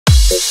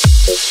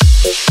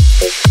I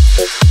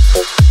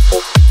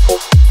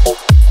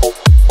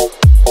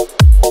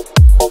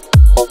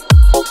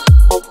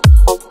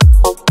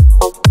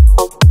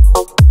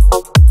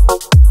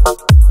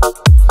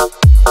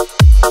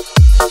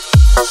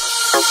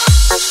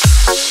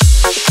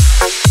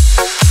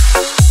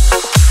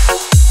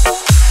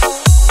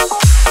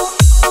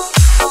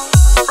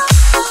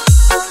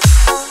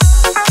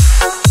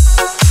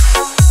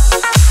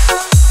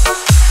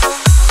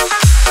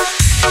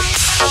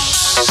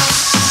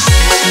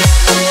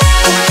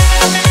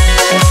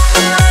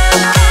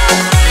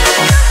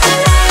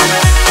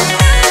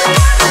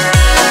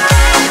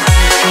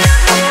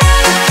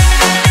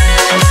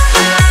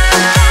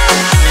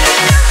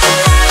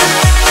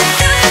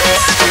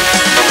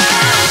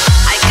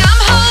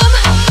come home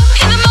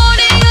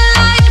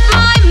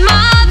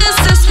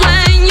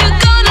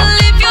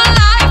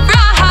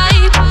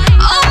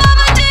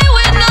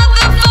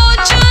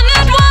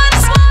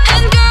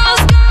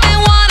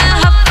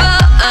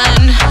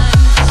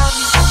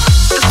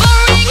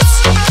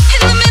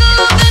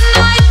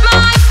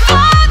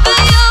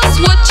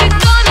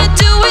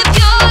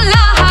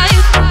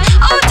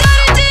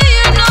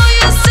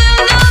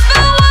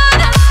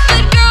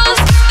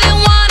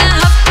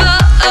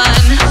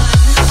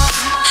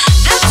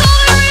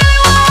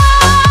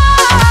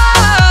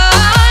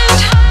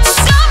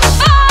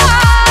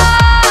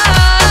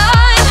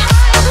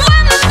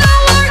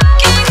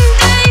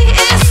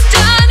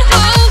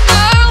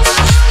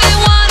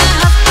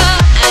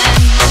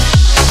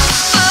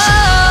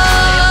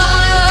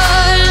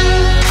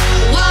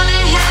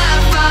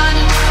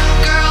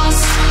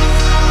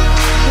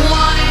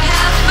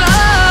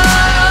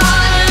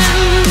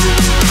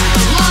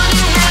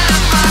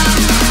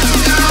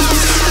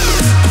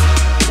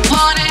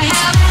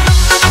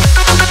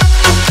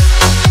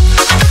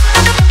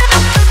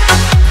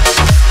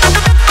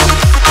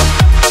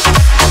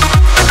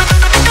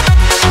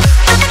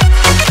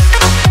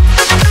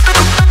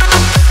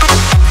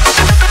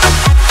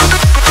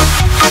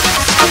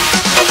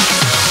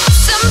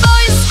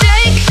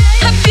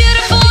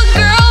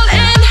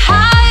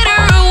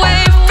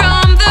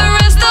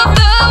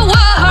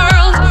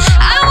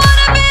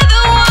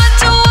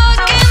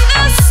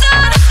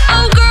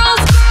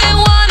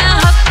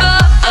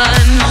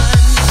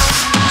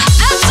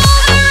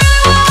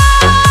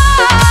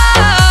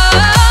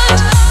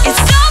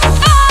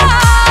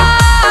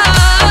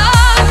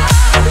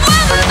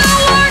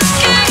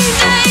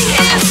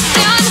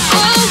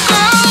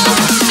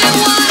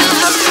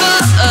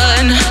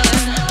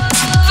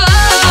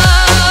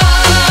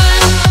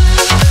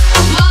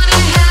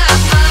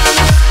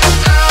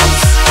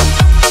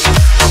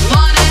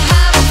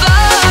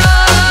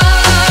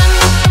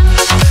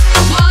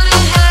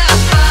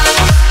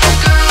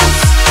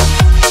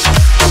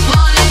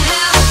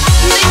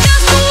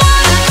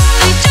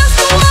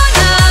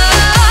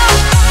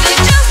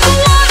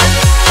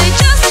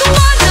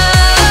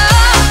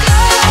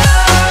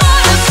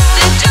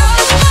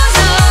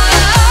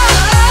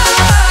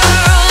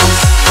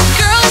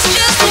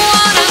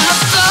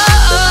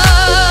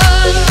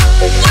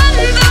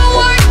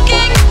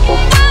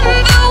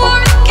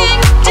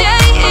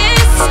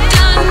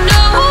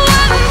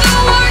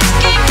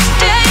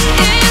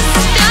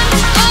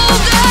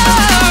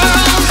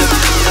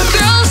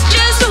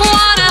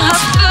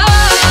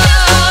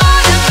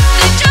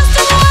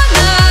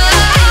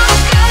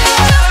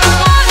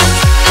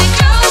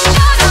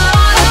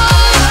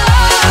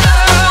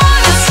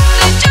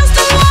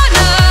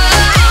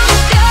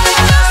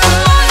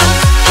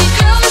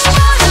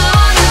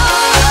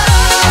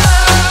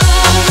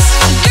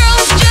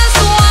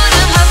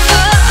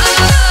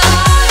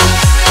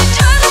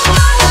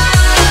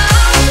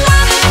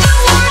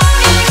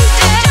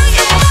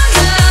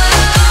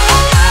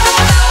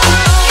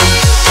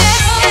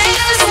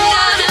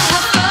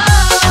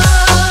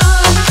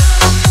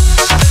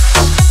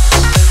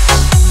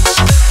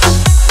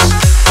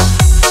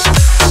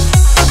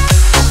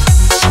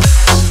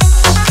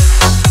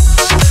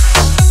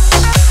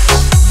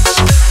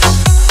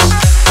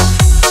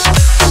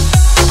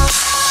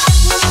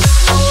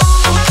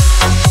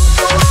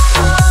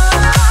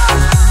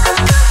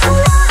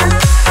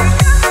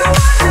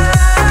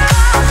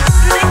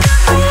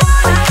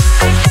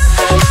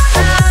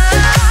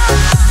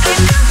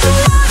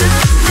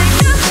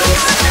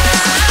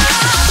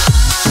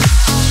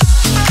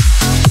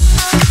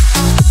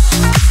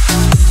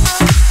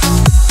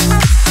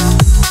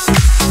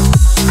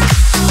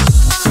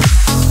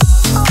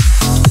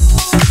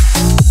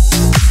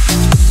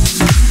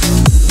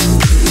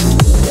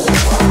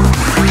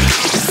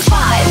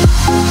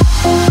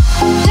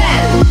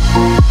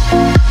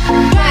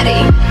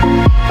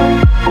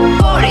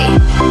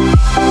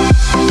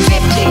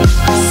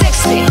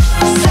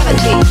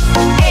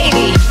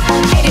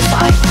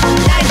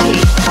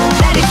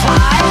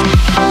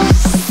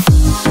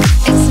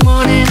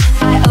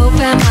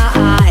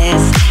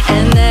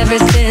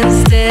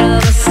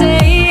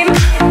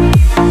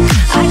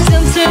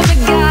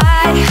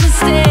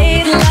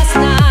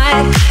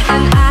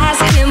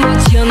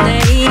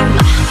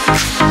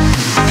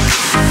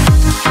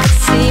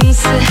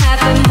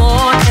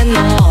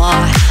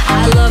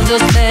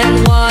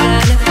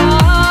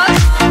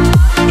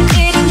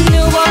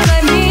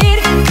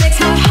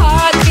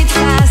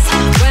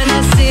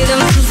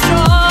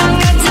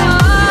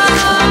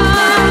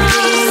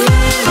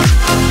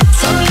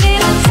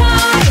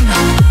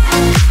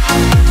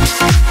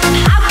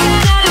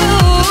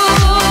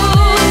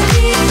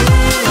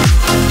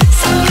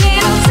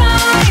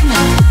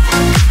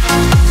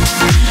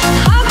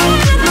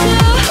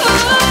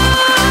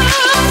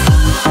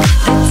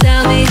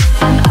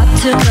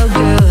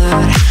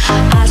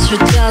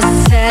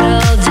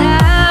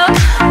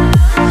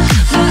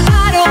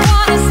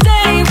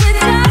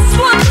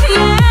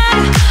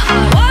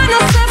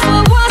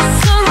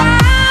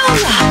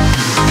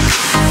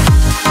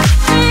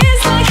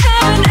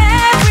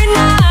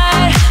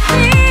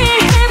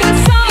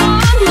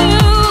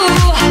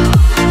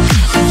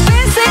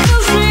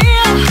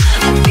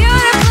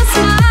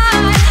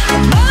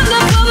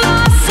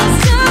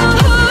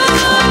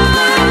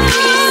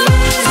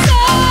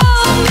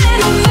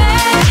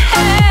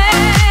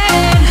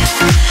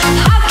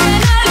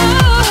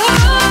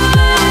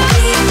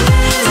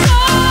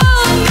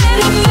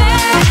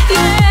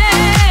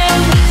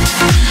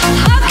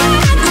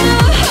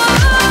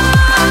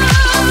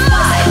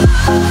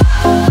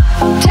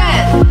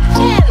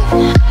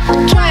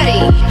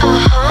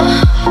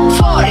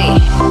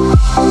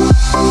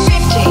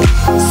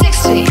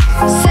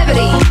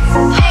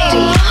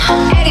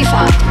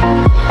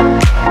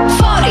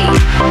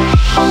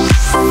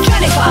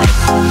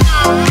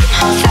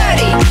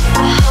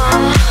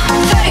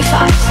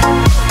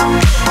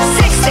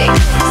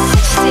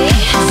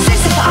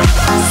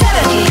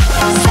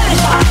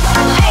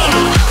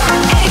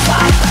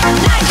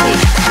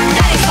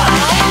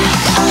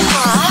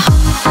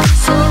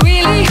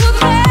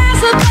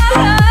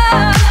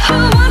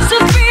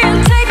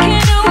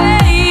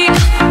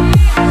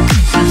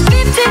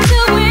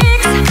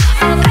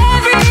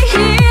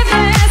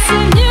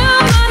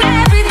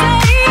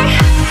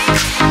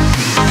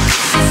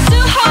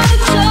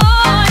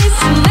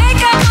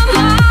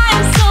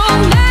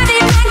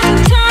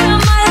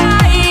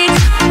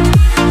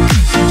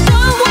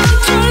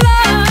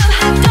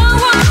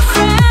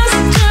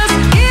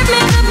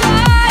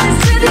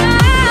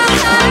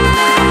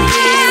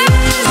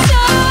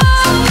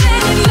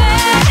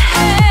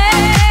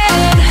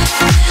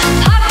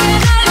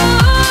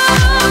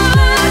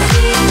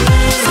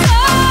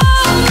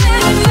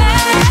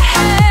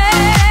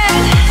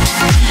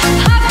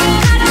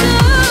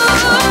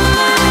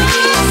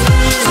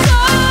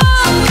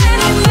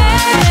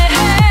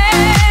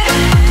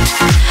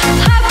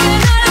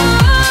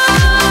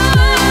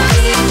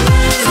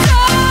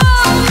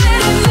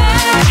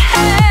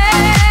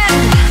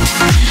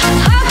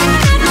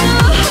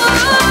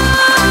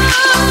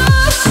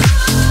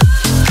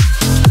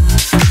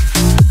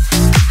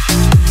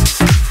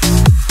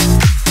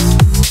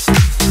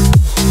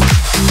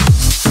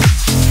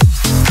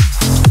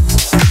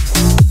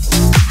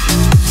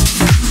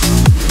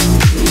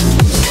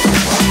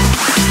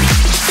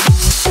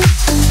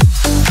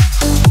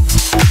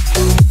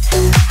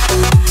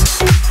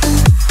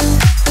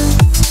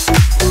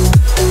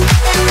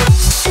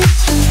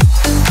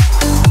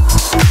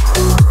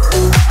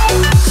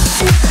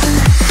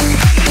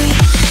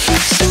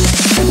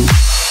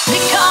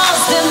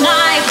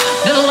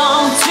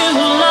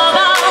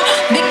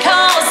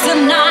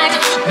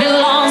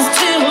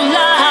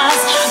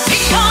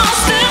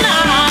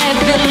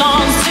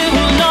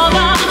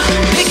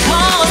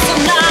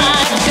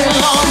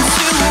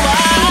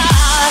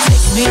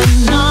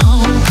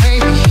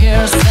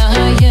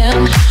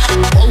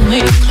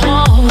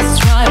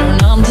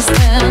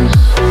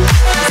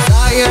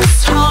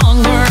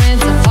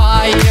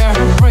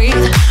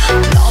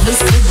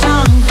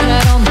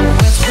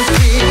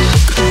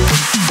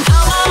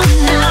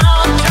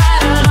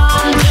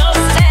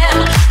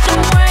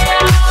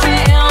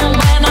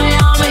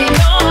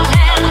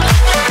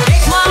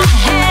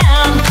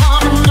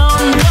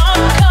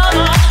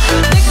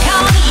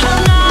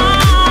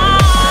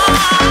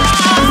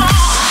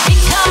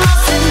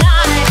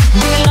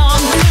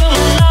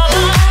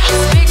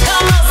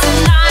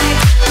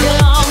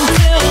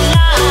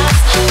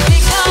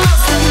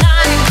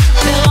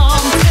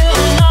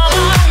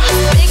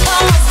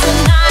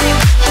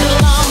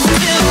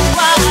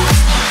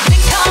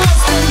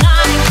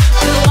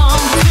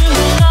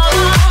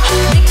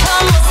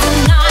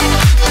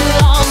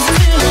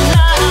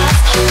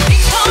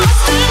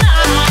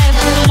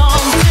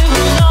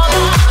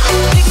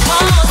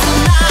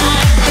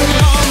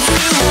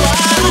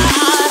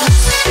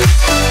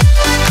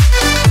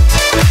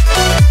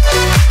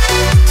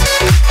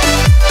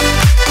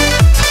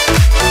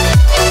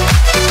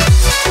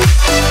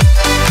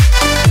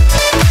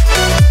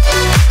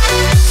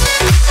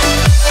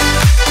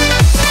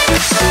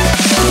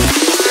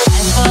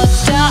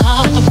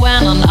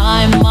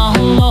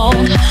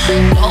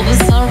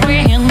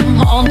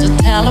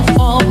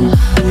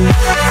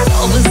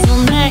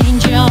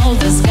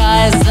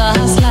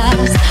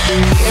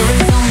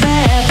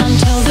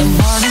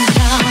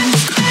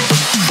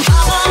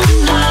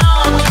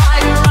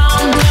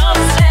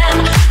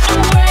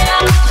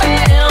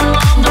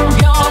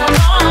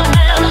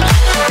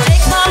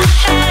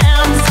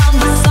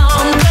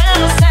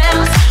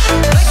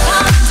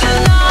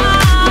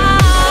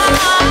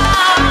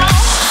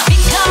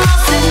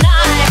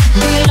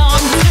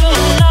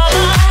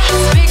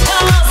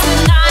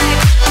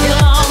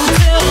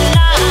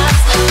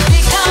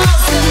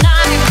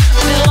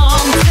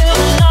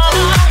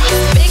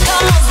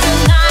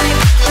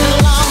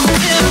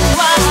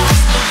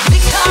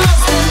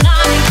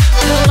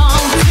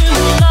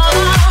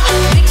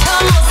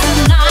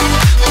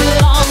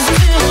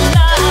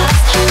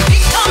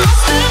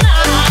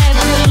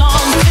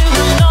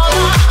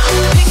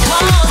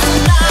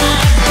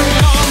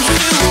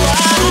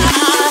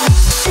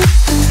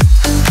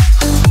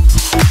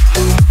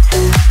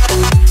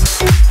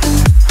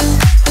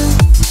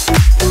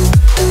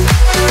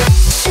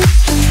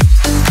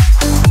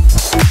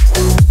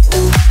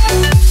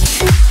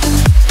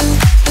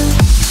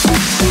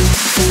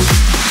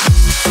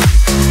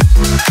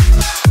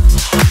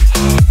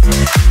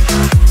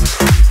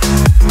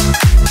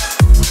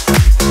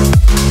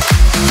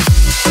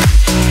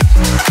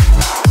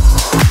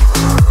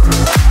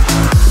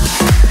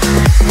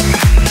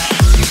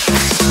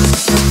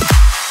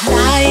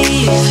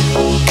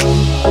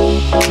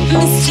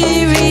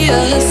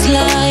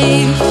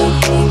life.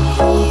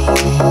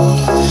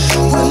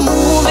 We're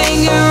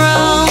moving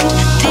around,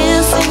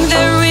 dancing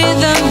the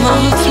rhythm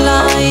of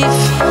life.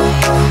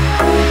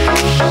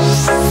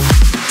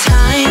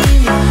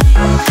 Time,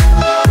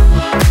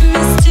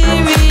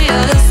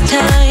 mysterious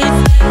time.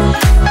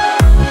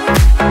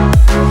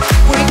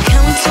 We're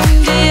counting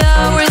the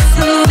hours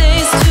and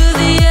days to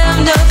the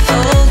end of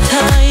all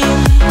time.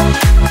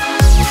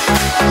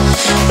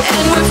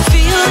 And we're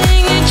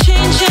feeling a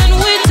change and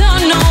we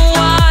don't know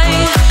why.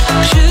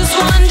 Choose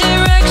one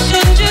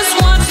direction, just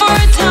one for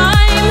a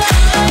time.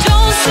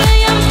 Don't say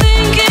I'm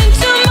thinking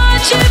too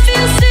much if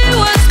you see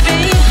what's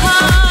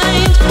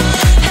behind.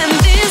 And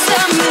these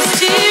are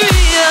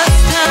mysterious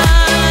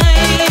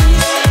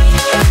times.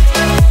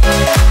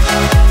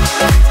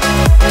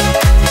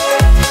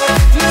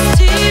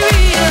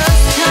 Mysterious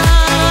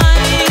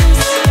times.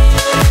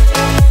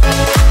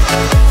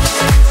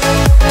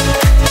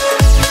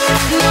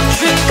 No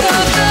trick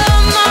of the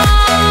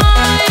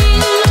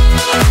mind.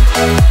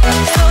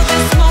 For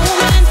this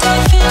moment I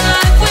feel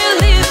like we're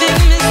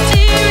living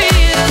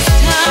mysterious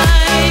times.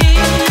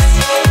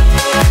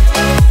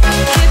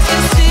 If you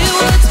see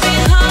what's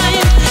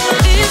behind,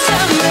 these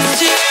are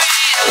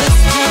mysterious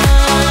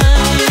times.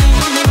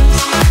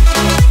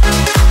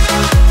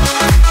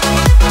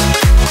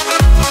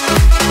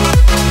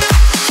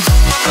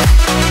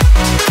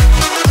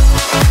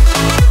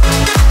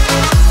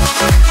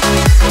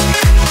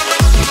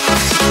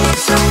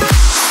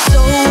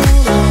 Soul,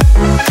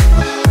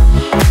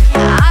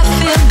 I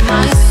feel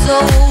my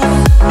soul.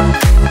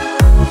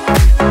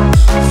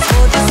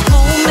 For this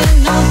moment,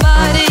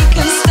 nobody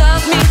can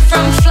stop me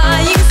from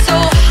flying so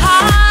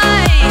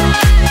high.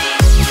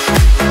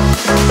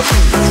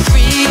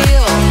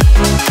 Real,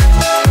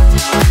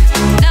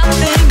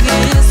 nothing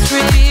is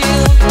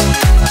real.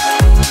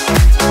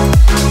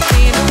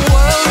 In a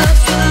world of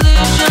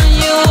illusion,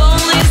 you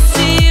only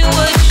see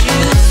what you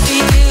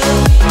feel.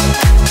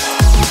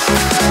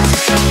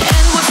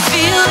 And we're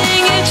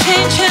feeling a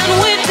change and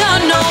we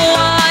don't know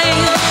why.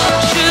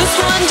 Choose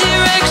one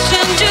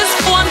direction, just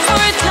one for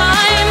a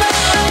time.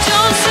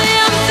 Don't say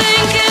I'm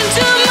thinking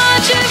too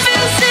much if you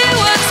see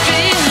what's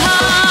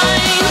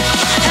behind.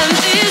 And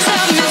these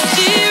are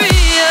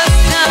mysterious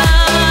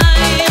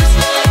times.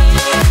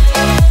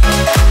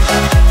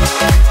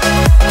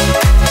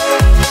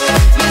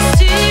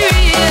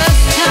 Mysterious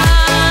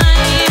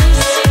times.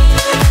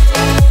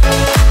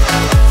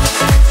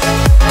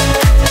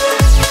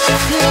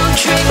 No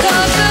trick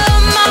of the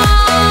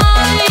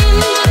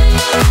mind.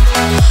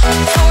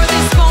 For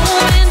this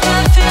moment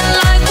I feel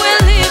like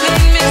we're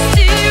living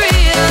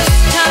mysterious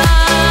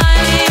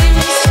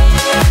times.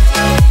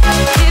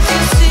 If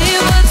you see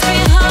what's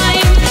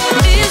behind,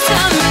 these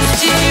are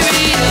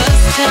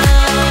mysterious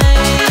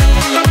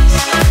times.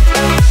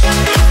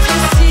 If you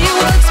see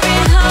what's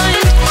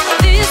behind,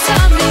 these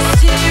are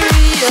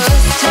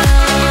mysterious times.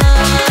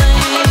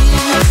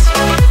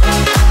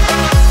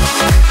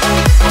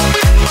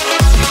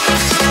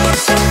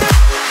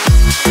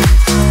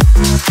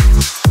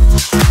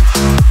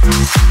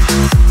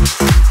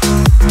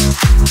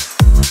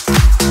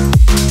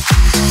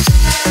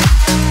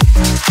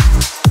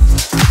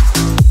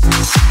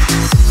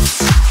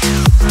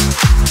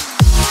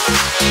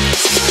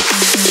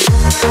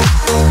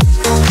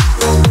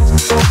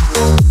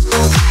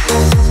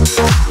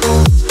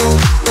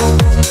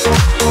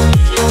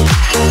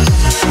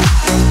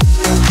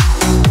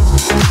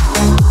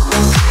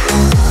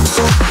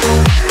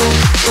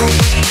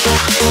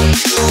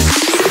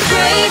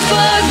 Pray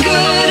for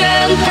good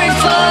and pray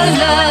for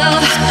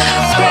love.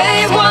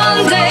 Pray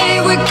one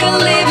day we can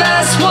live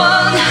as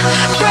one.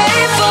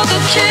 Pray for the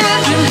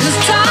children whose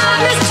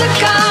time is to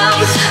come.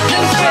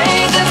 Then pray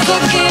they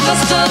forgive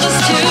us for the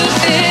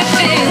stupid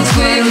things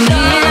we've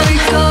done.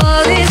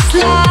 Miracle is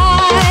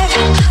life.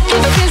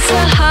 The feels so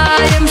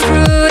high and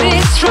fruit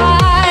is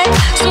ripe.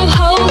 So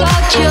hold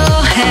out your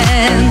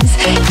hands,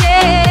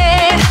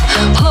 yeah.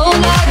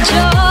 Hold out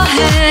your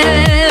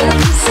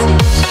hands.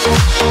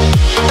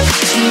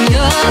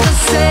 You're the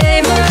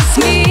same as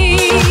me.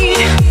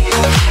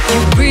 You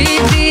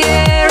breathe the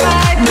air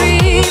I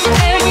breathe,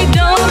 and we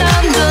don't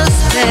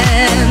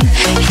understand.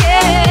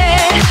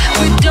 Yeah,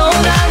 we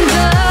don't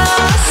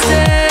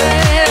understand.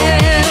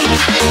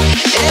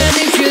 And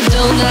if you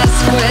don't ask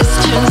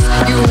questions,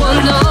 you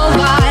won't know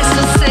why.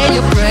 So say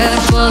your prayer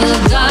for the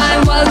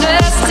time while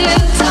there's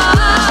still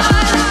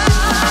time.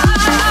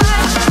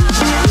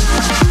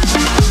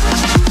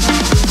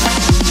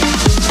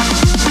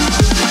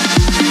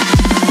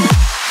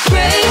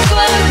 Pray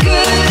for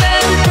good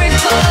and pray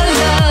for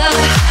love.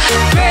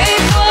 Pray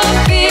for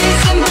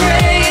peace and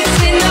pray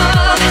it's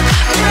enough.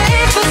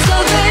 Pray for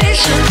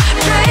salvation,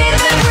 pray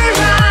that we're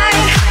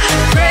right.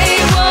 Pray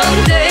one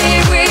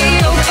day we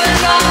open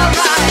our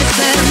eyes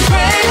and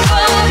pray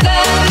for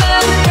them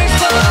and pray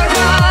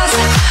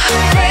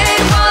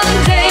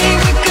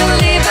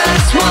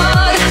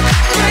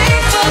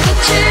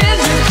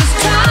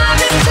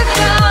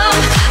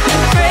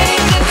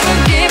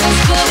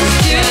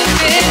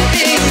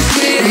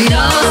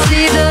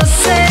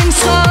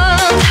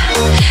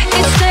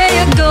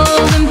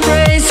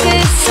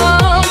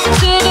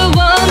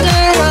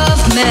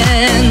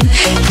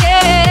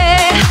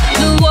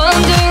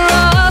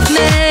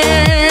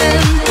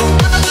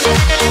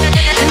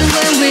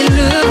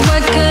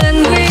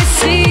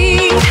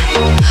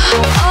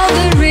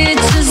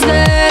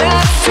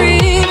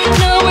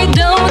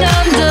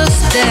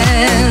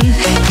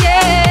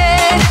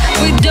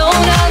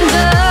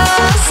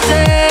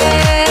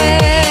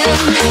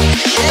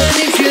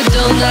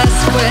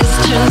ask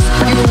questions,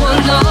 you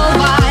won't know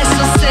why.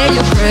 So say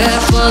your prayer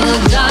for the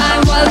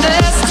dying while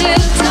there's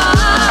still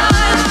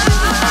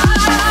time.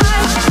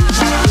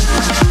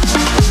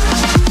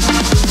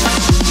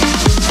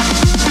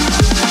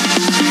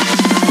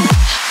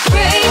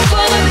 Pray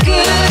for the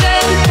good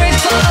and pray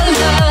for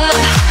love.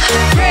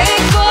 Pray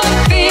for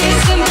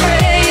peace and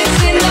pray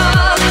it's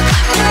enough.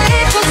 Pray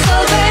for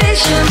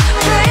salvation,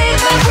 pray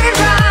that we're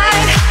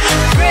right.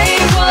 Pray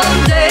one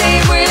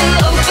day we'll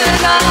open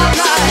our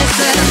eyes.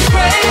 And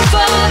pray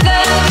for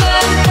them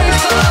and pray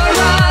for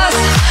us.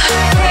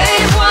 Pray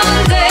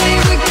one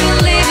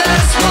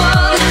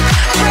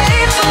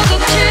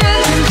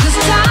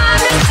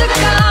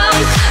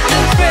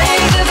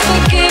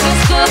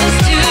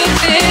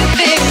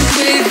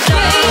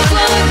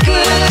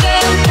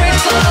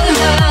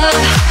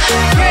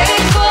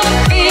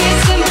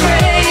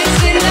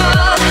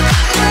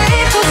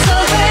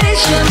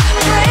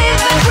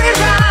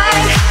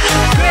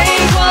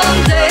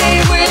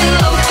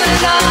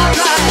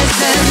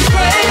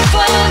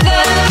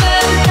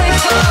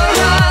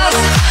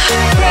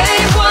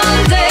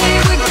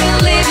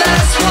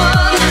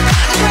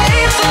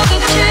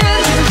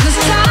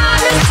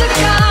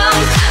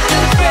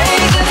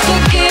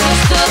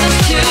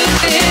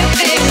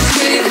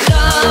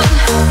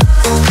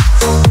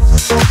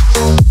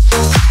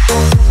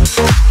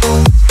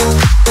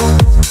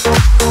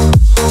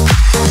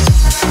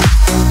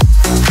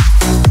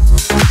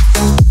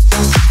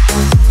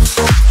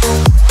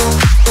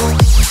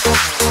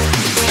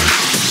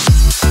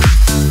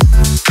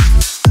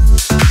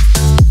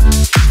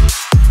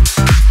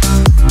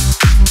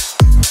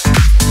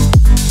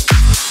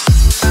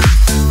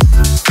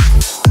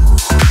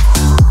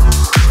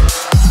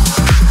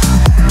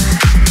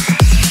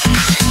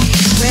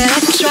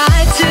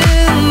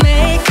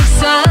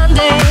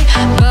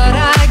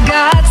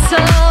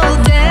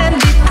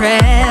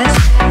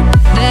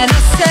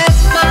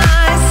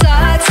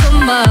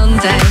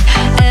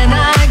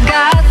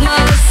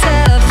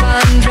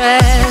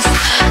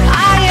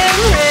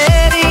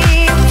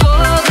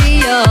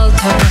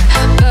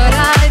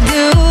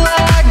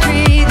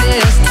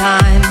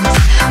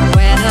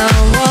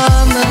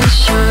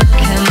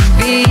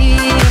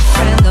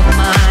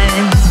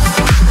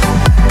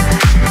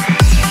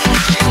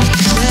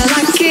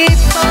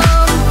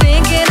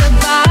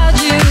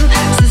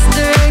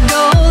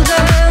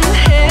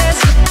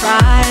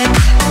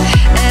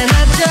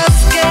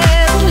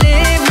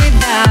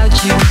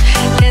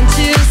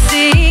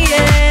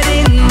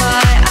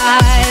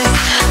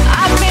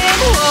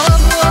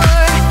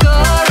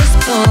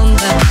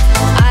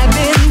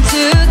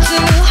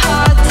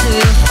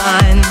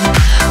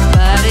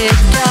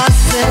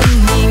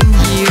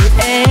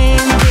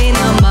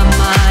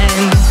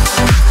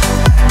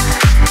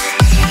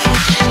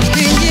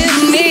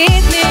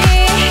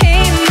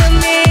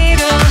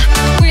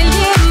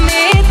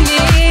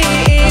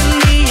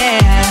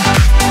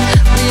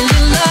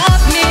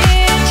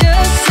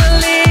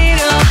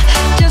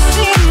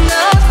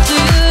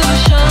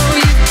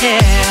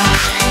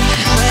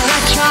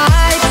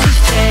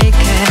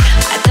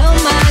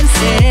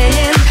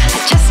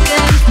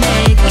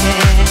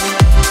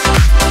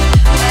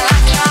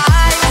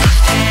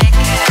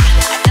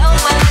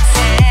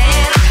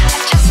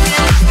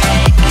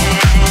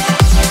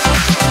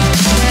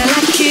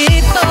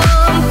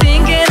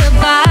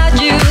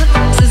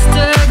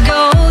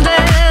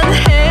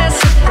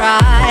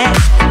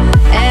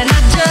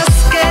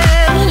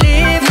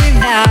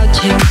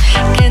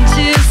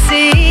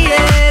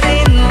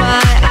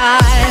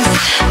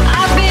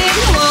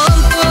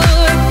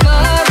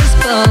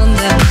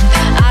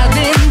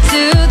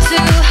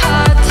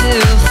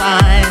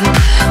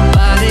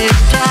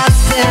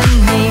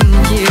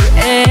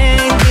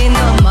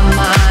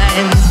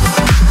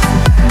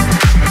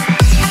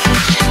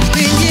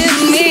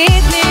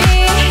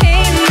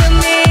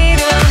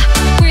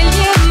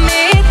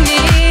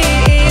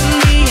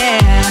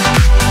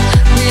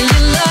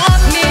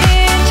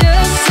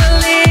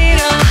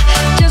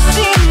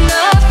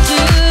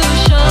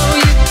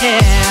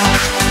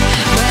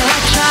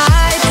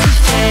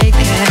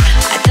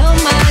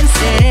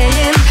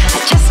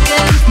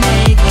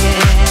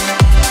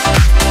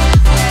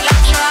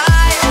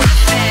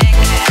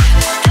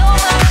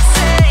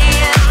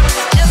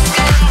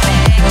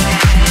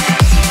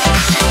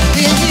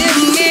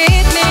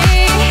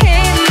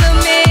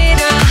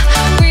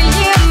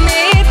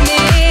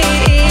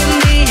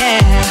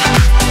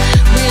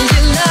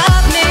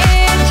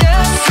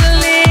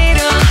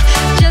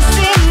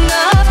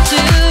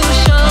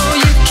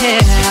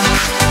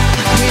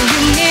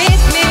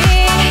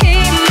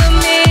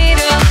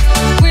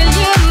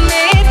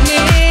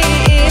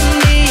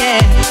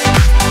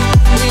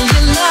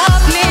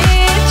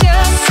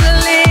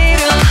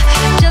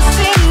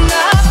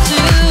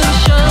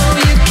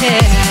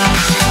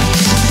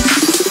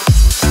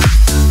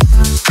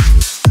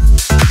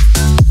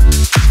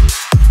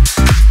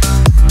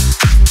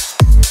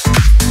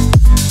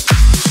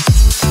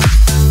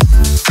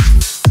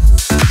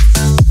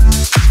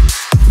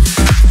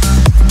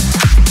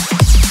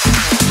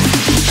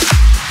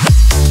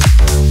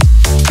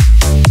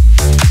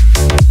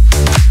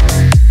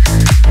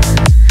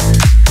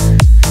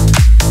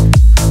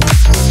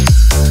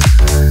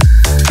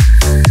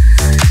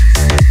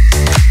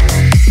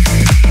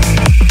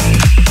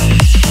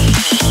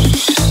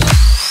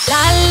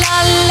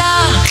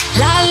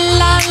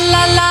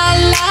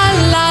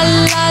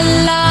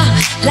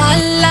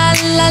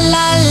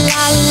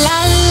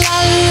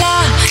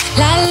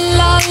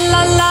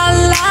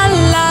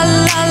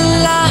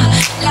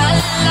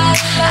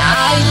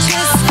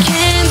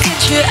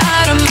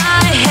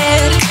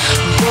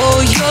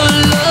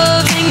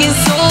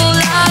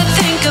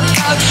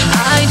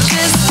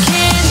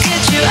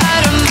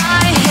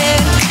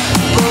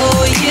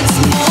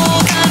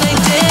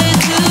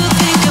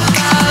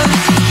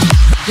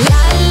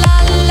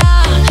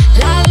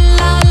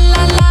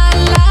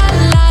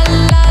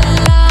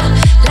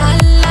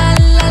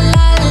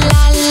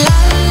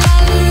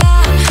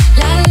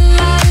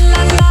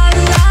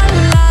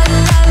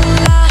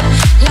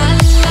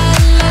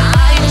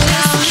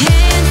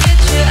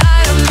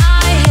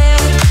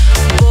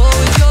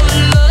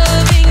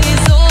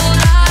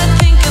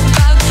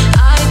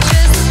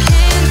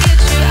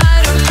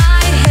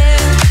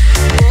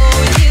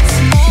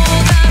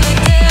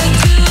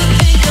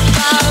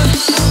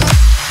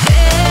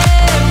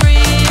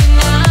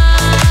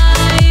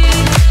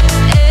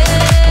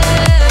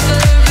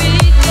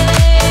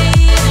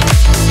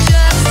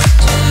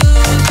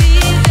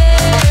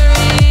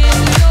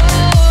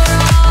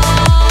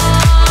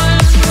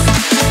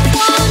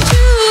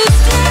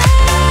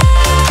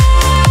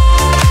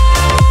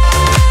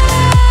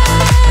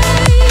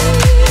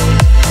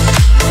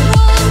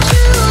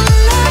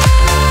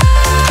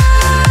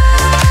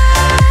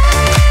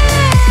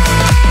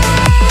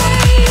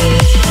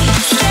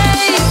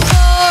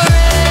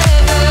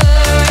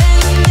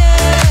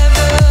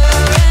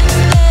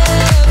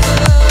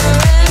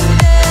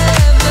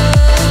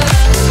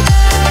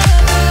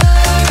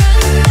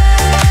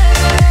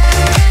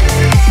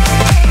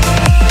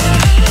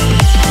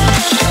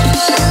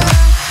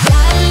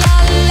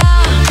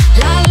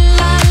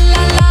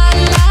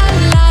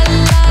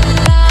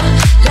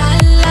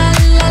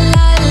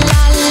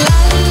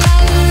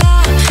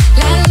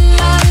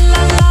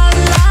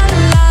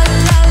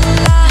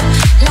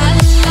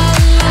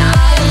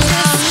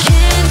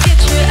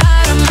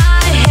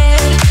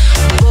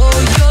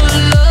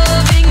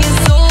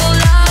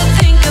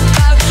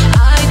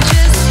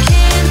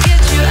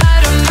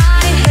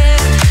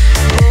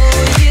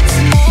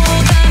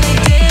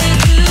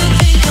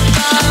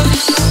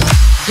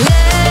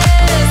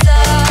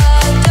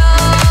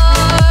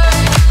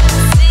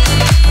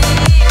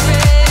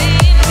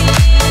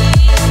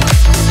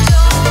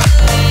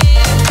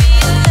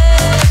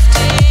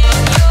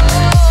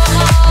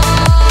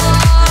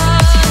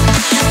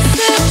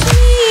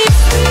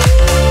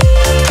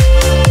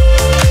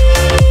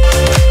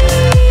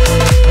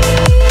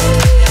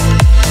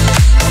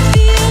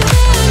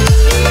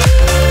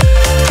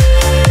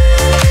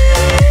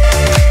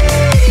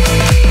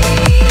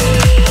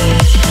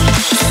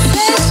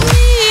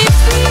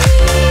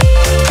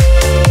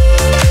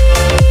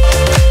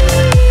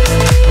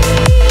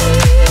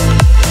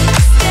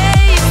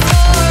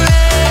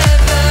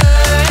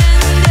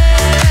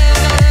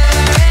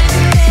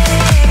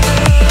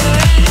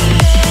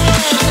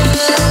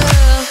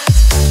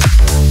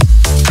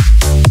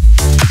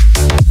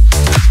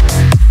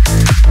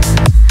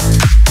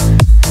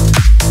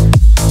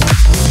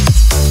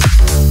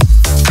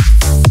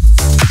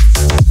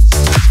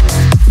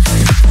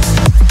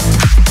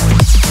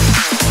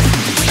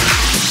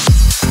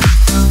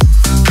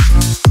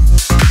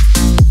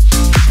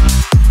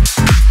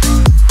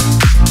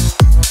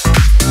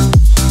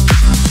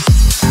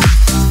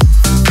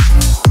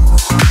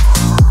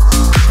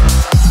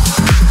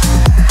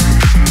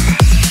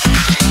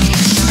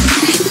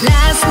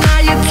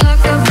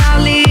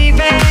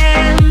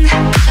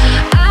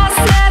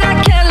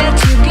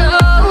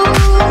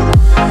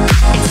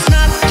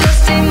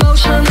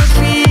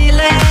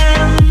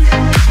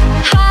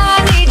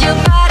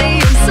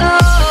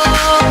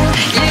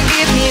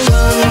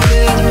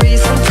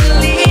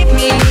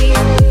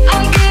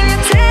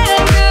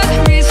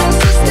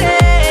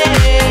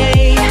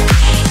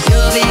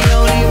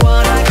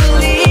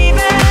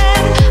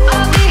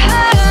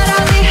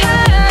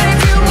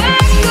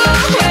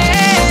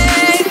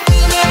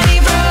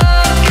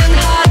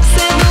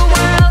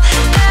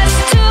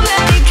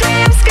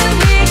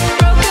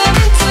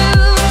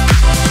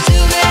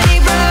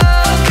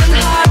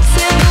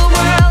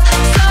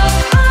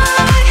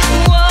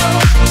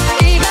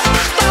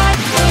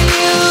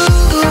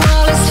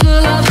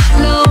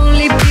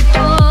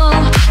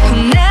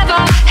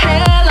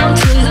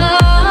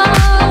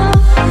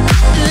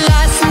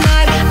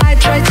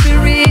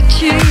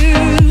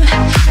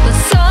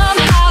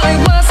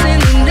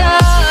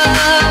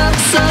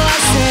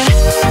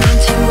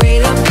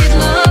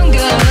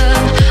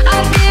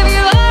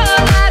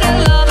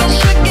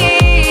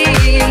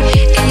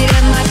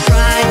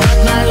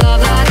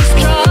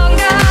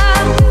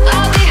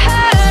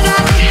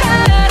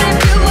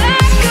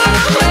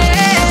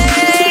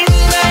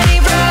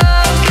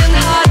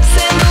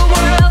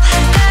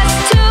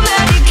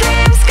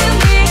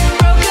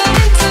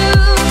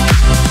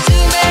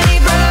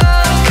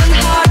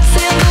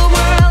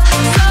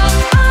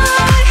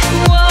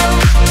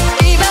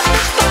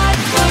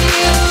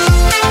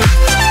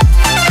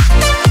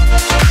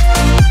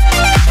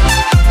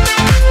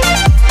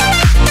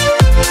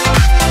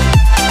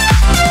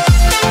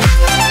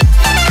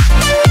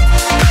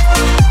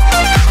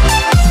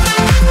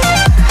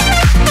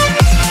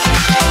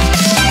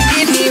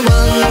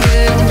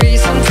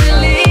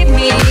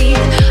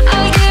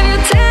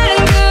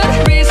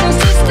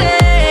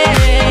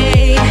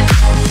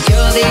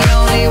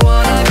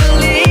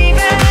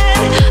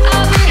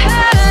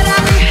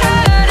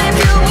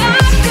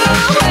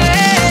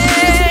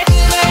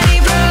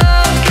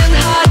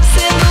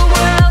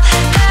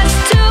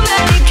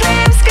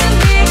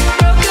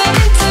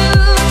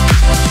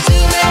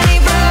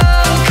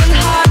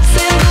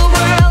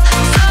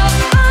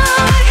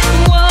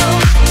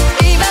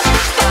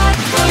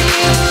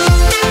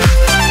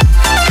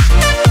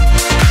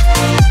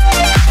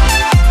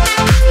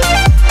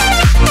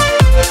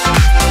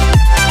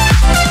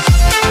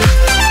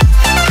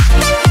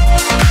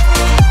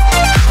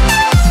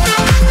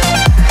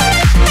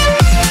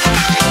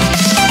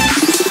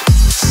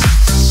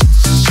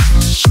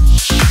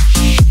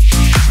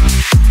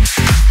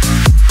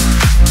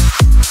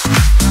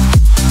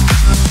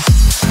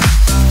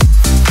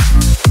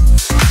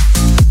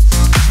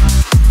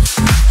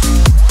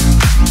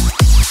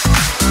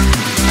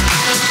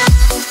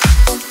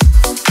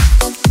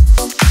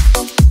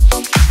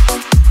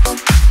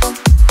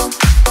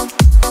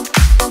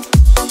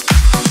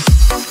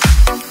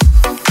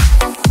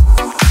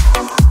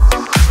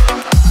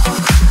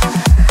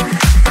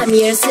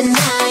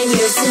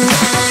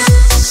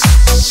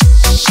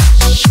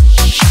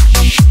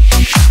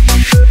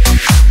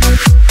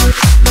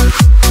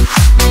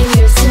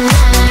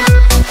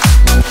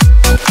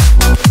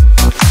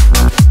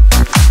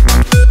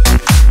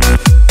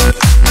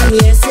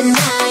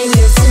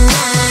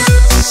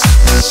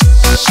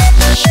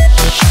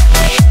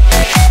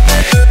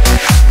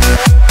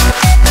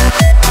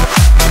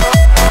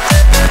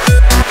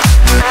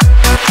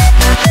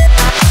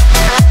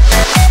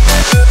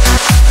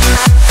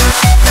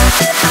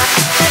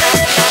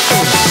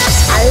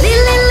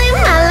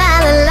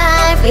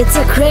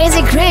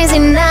crazy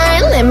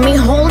night. Let me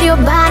hold your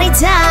body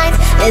tight.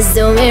 Let's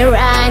do it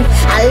right.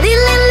 I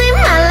live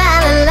my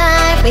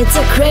life. It's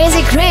a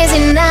crazy, crazy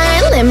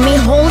night. Let me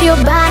hold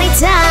your body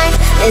tight.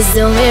 Let's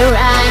do it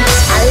right.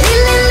 I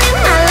live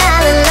my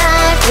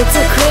life. It's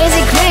a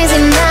crazy,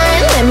 crazy night.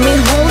 Let me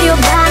hold your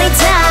body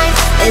tight.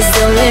 Let's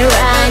do it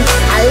right.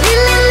 I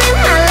live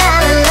my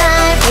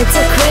life. It's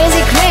a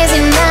crazy,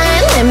 crazy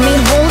night. Let me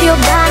hold your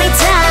body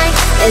tight.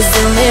 Let's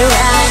do it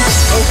right.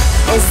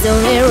 Let's do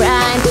it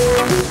right.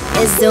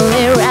 Let's do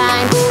it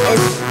right.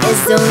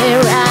 Let's do it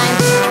right.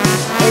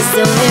 Let's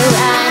do it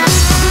right.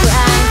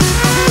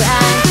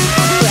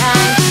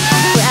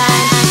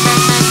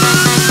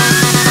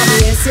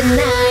 Here's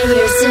tonight.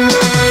 Here's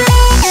tonight.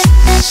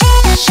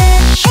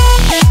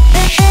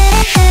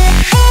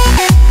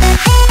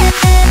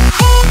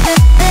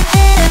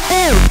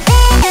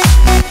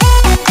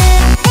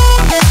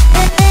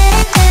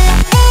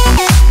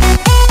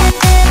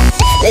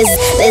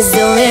 Let's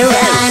do it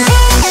right.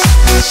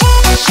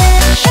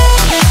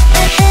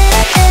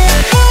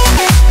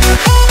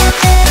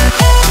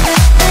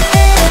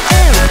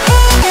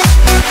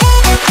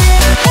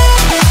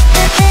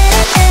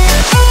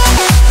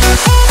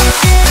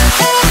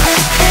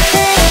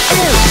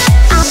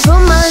 I put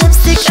my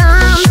lipstick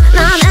on,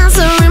 not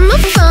answering my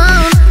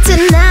phone.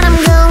 Tonight I'm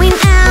going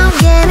out,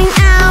 getting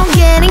out,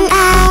 getting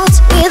out.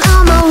 With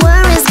all my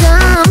worries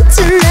gone,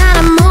 tonight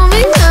I'm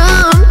moving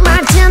on.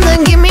 Bartender,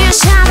 give me a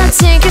shot, I'll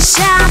take a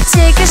shot,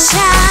 take a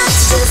shot.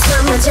 Just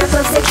one more drop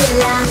of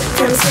tequila,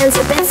 from San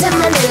to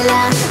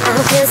Manila. I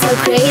feel so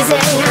crazy,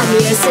 I'm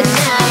here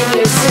tonight,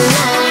 here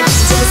tonight.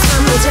 Just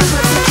one more drop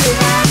of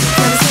tequila,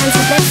 from San to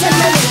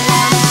Manila.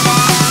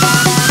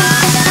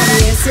 I'm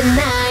here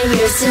tonight,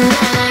 here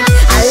tonight.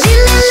 I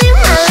live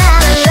my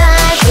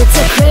life. It's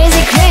a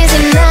crazy, crazy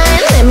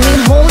night. Let me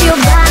hold your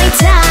body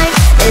tight.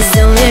 Let's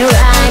do it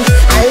right.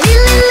 I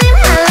live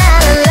my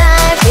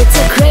life. It's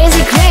a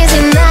crazy,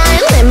 crazy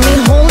night. Let me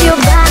hold your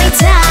body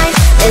tight.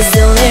 Let's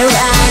do it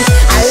right.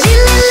 I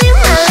live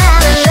my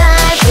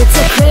life. It's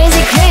a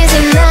crazy,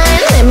 crazy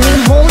night. Let me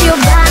hold your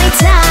body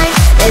tight.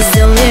 Let's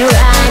do it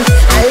right.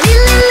 I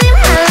live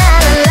my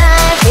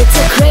life. It's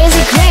a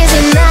crazy,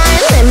 crazy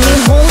night. Let me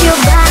hold your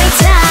body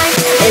tight.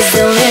 Let's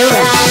do it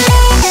right.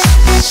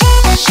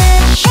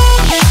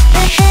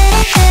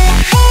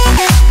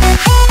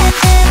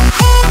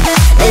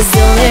 Let's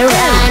do it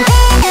right.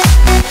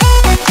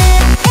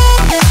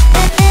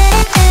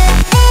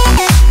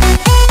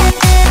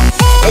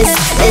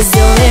 Let's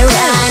do it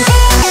right.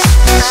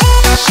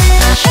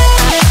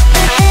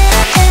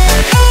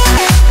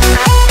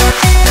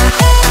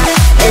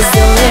 Let's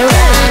do it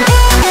right.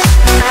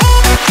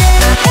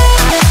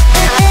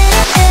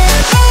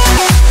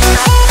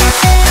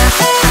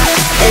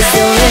 Let's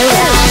do it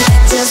right.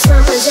 Just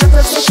one more drop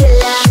of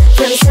tequila,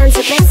 from San to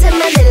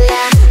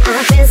Manila.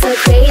 I feel so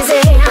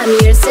crazy, I'm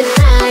here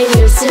tonight,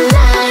 here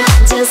tonight.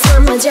 Just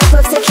one more drop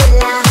of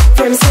tequila,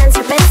 from San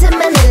to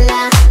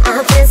Manila.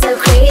 I feel so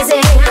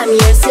crazy, I'm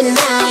here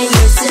tonight,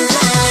 here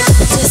tonight.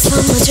 Just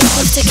one more drop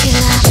of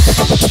tequila,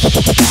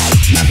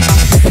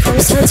 from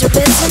San to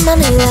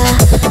Manila.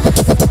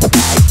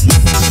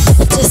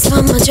 Just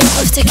one more drop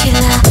of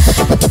tequila.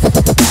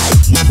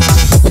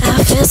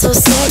 I feel so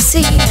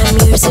sexy, I'm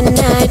here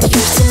tonight,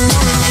 here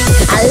tonight.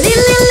 I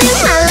live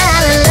my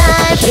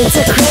life. It's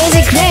a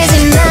crazy,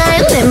 crazy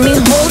night. Let me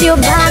hold your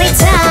body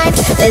tight.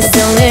 Let's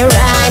do it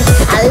right.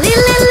 I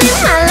live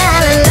my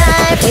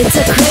life. It's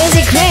a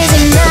crazy,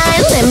 crazy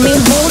night. Let me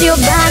hold your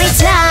body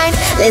tight.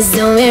 Let's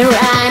do it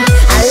right.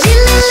 I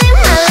live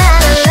my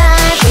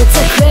life. It's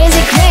a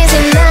crazy,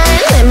 crazy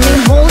night. Let me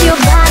hold your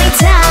body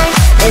tight.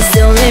 Let's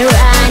do it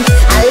right.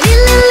 I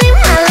live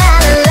my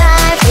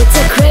life. It's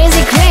a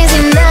crazy,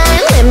 crazy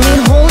night. Let me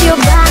hold your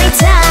body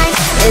tight.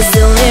 Let's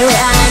do it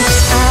right.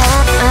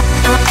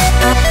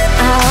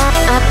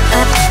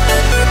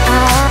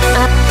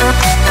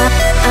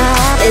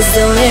 Let's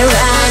do it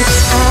right.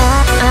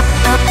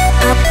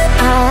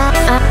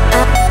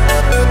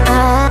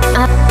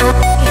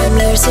 I'm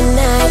here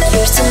tonight,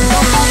 here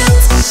tonight.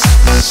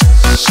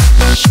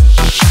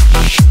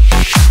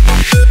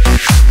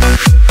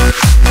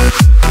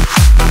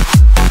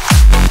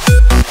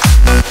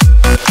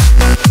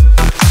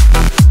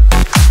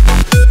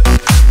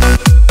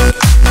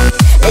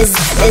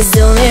 Let's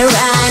do it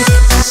right.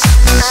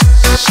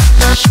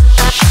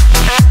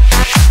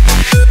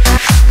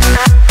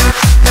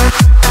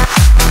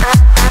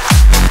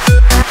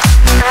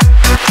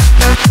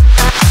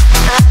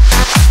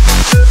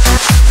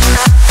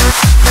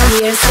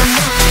 Here's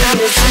tonight,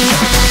 here's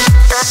tonight.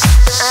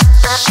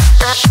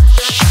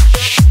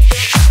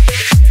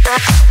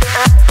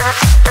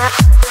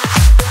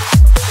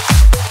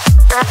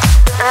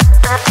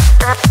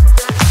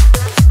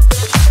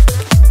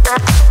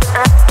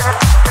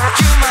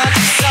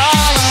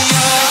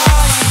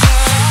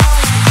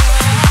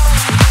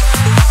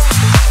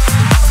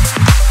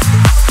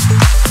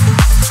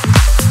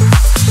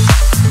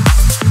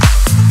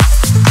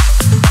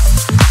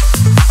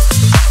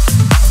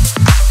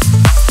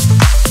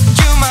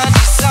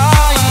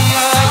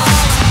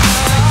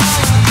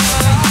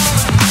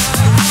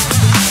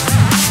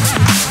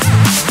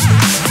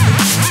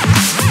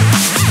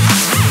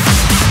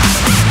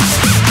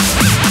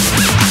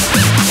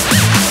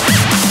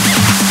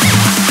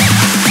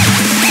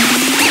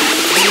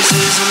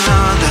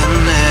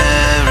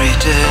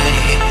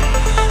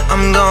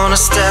 I'm gonna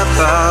step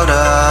out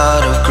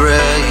of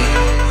gray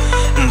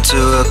into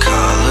a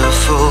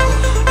colorful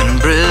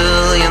and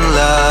brilliant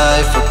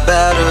life for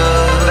better.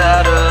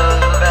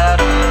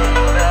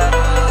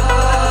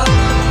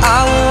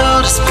 Our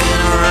world is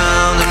spinning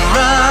round and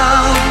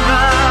round.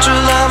 True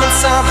love is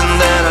something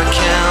that I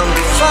can't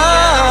be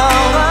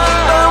found.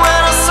 But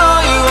when I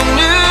saw you, I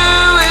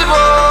knew it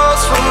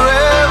was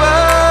forever.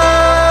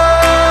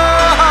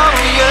 Oh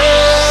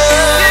yeah.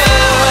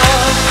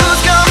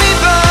 Who's got me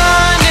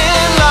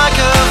burning like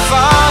a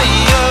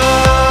fire?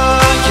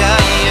 Yeah,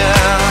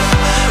 yeah.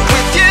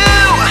 With you,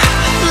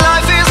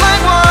 life is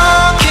like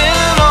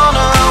walking on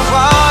a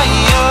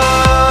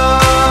wire.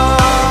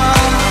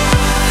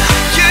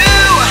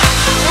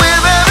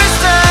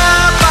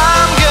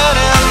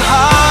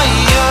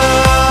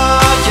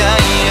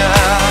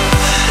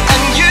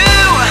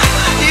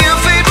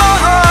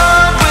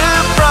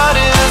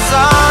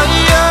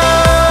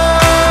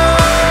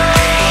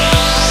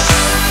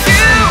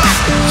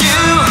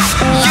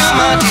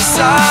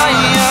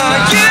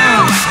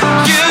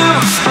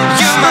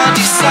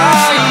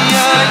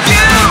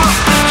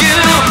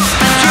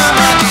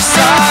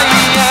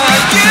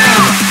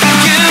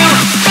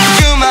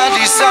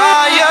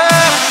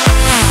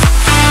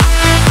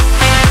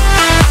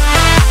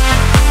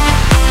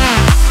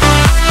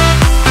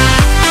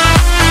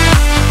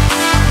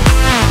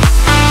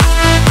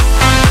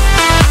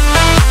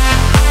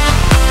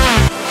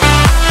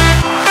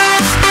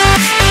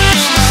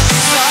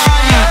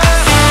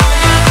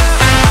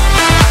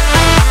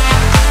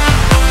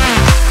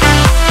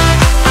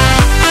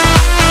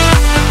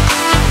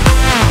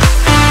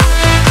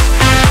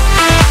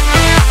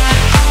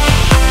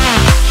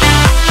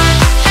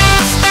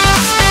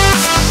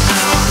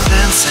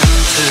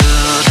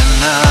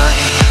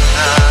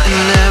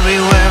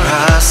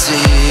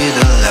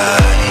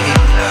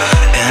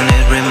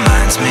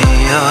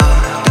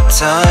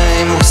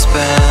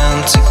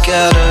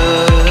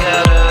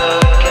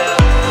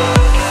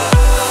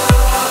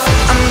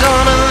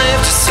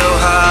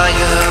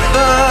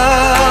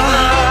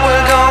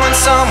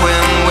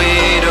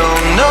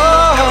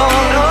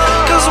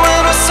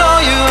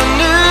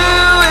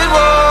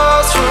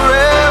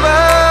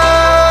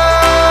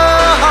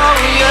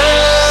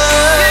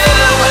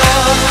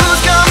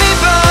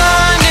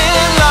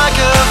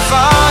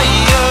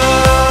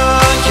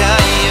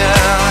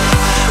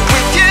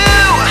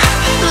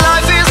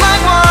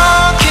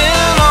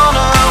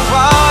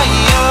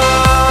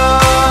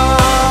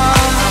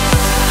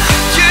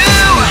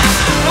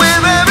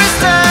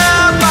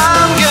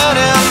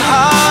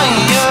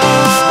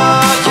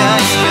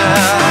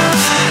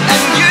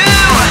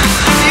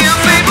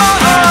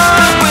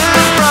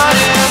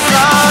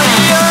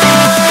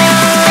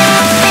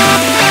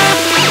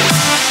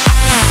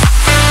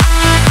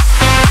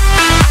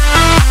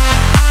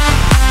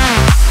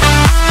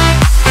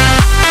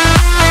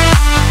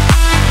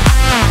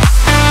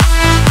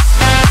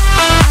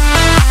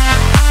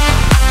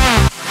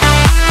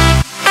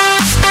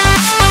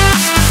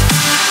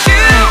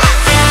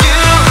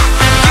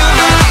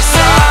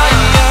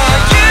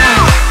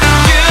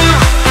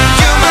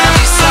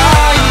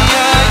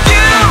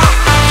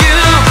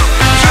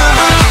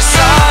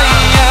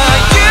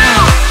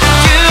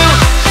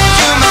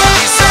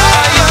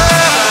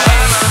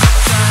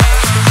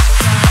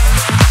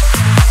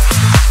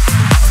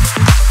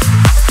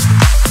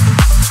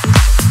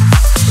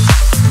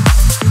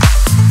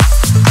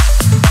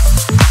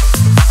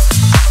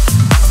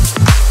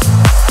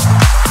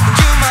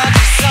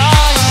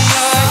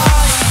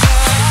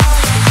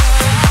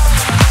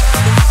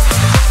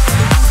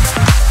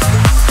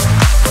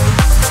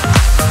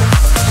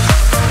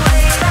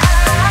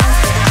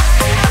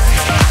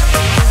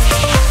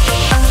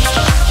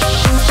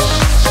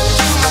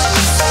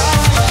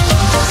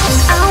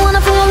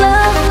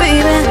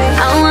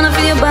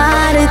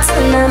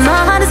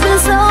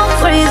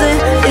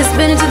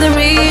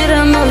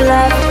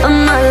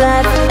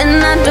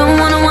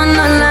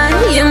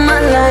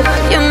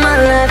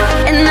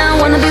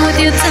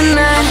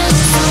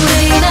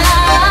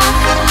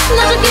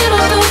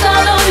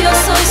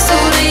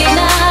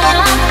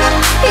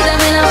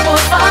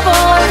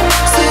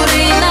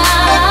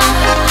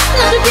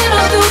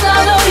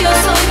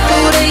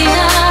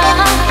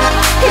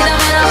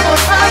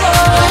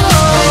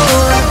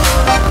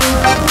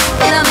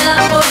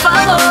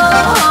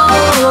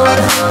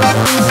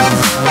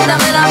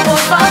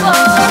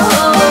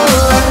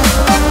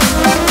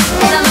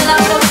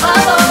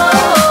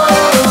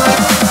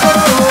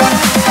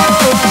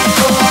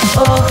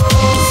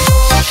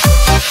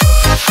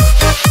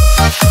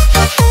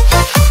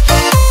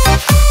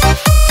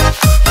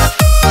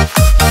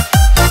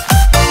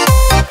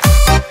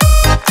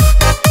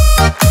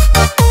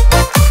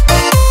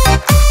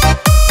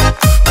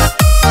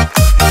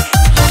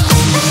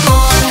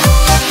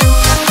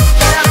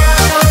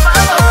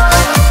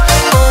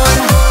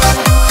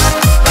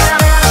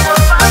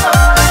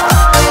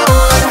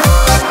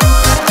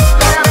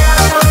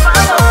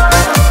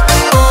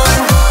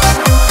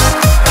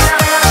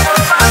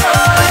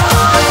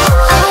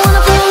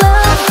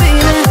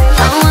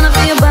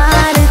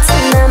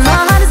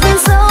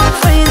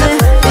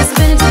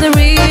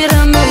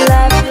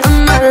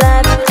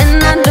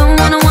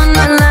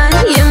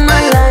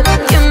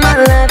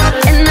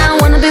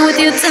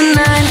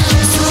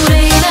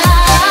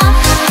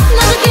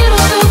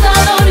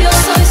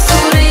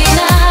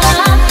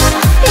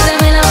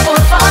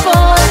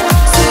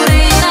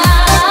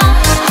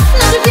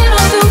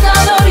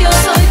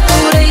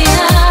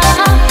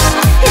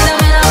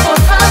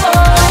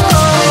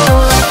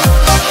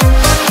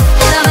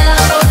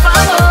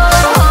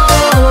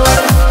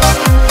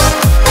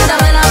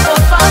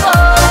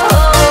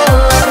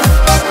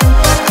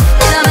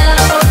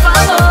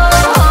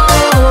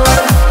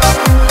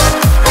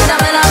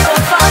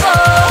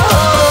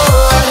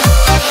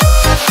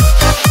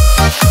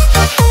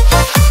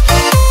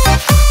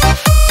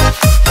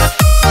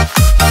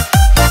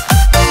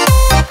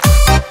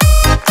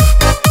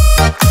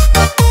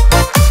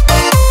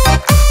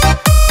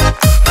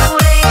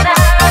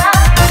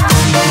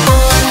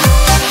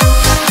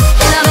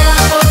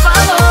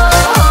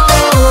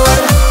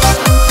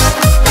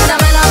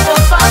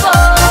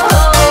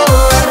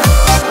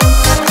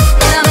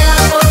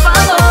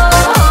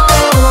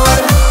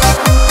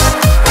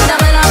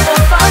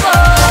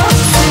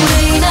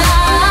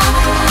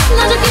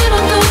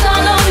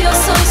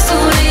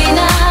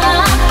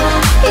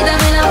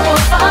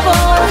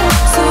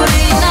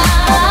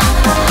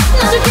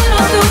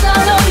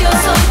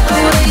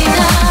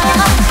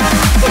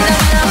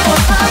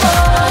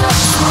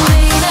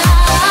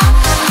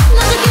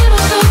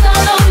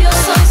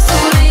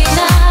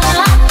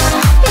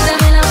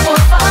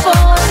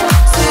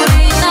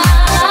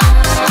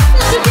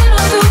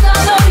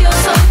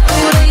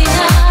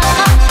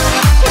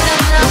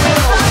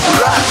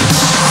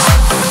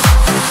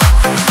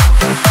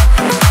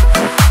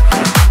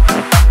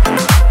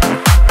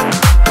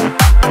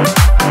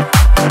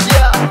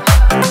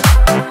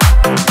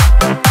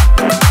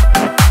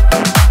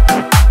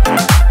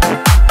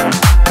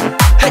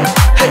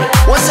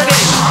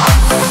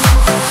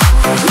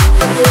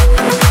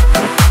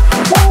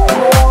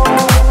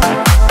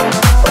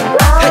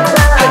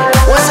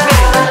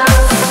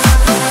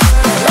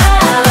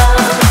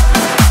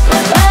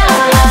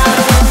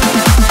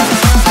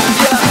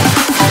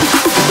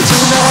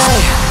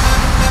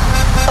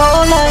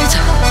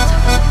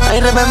 I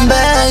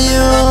remember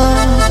you,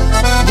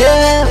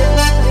 yeah,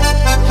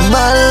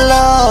 my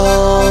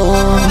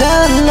love,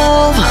 that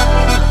love,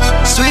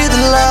 sweet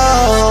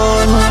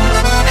love,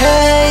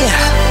 hey.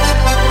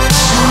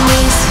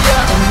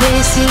 I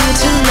miss you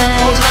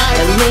tonight.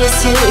 I miss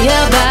you,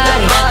 your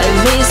body. I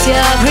miss you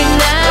every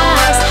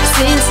night.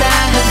 Since I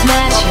have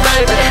met you,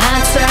 my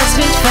heart starts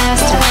beat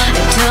faster. I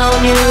don't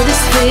knew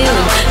this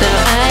feeling, now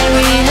I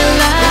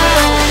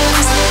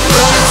realize.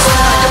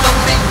 You're my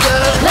big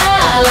girl, La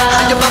la,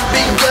 you're my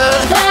big girl,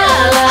 la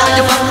la,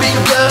 you're my big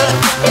girl.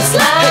 it's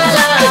la la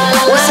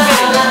la Once la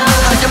again, la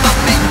you're my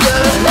big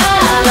girl, la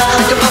la,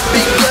 you're my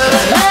big girl,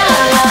 la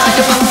la,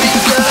 you're my big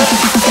girl.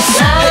 it's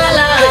la la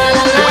la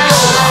la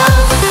la.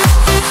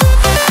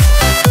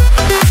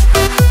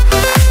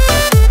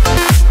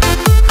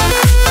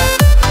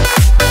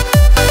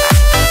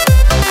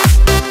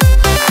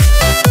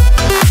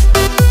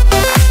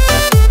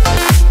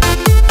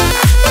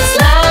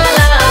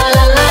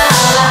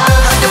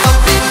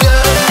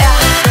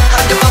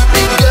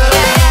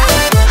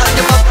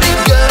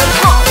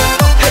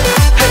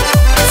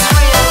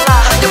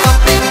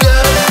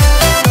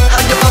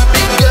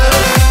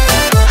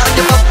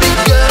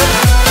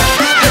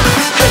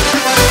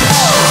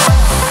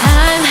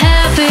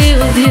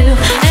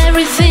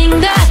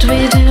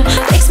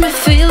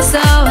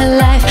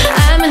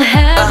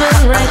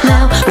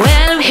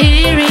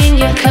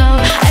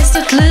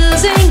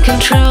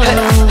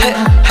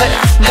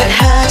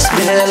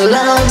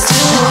 Belongs to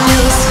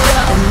you.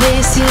 I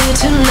miss you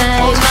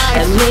tonight.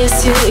 I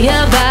miss you,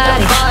 your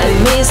body. I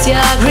miss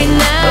your green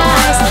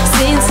eyes.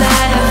 Since I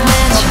have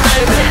met you,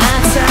 my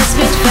heart starts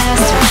beat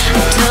faster.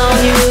 I told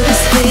you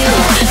this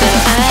feeling,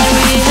 now I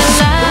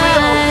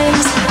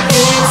realize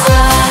it's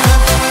love,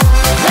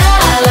 la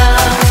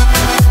love,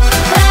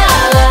 la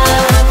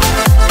love.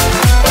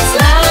 It's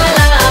la la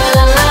la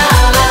la la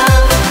la,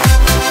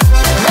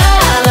 la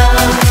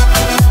love,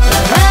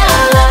 la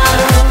love.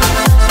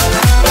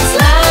 It's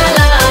la la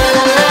la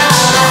la la.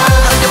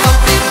 You're my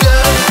big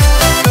girl,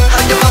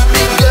 you're my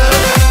big girl,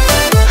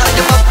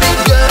 you're my big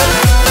girl.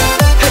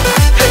 Hey,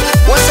 hey,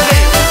 once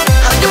again,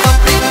 you're my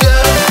big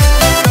girl,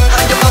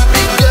 you're my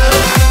big girl,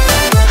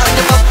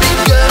 you're my big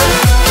girl.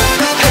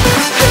 Hey,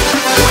 hey,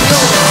 here we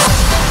go.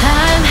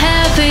 I'm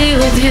happy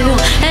with you.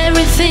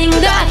 Everything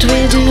that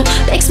we do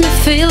makes me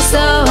feel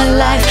so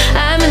alive.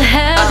 I'm in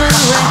heaven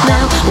right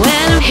now.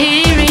 When I'm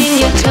hearing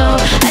your tone,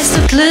 I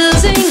start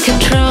losing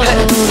control.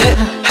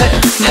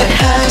 My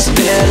heart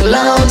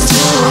belongs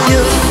to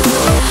you.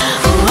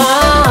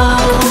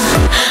 Whoa,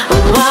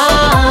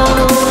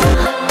 whoa.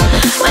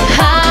 My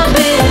heart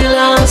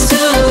belongs to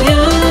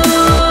you.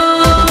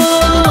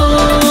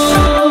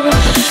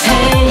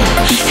 Hey,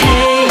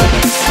 hey.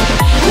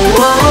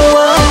 Whoa,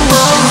 whoa,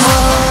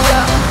 whoa.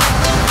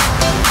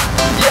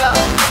 Yeah,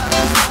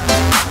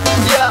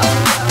 yeah,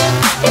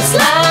 It's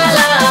la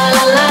la la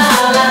la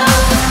la.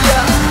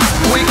 yeah.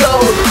 We go.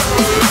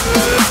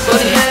 For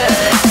the head.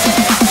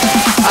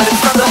 And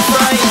it's not that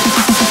fine.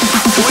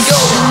 Here we go.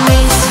 I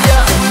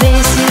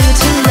miss you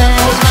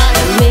tonight.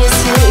 I miss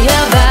you,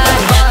 your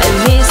body. I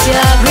miss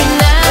your green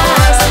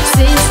eyes.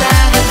 Since I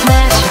have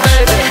met you,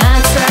 my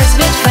heart starts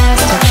beat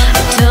faster.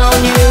 I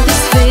told you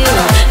this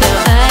feeling, now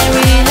I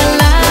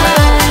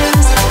realize.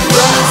 It's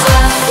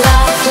love,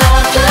 love,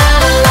 love,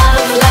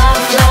 love,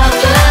 love, love,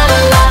 love,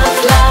 love, love,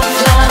 love,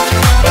 love.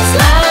 It's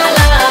la la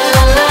la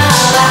la la,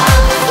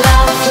 love,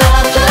 love,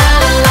 love,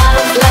 love,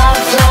 love,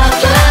 love,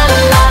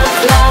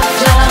 love, love,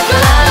 love,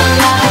 love,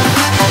 love.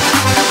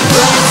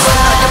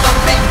 You're my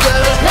big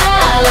girl, La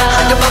la,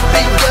 you're my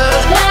big girl,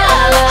 la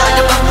la,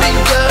 you're my big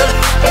girl.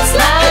 it's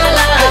la la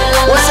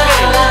la Once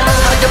again, la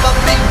you're my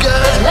big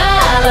girl, la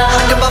la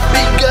you're my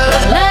big girl,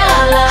 la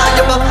la,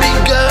 you're my big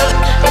girl.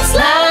 it's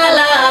la la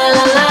la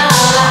la la.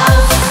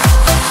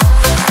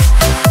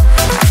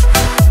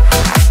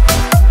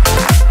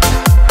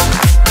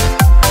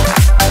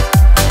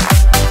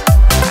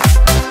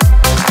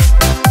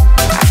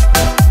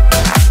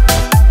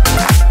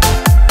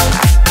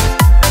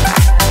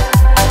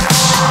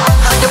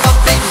 You're my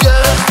big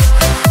girl,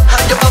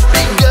 you're my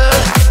big girl,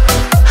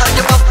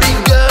 you're my big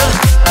girl.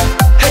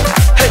 Hey,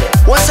 hey,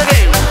 once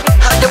again,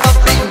 you're my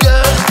big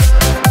girl,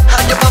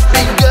 you're my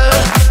big girl,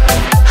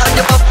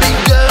 you're my big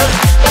girl.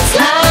 It's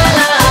la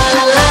la la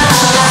la la.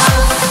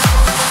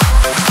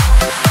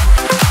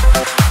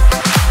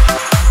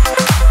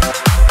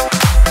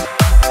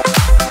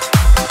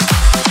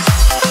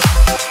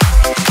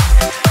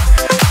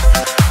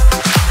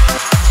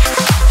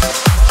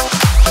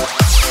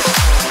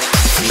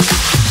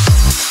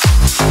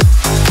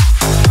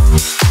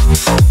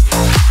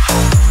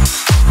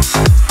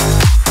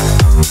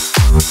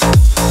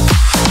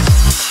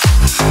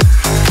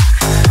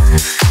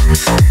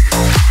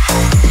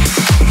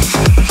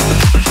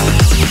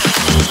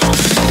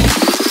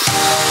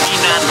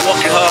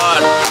 Walking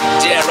hard,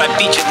 yeah, right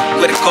feature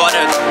with a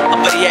quarter.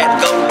 Up at the head,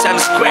 go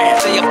Times Square.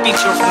 Say a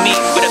feature for me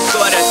with a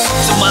quarter.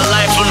 So my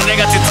life from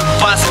negative to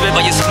positive,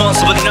 I just small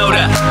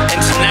supernova. And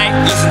tonight,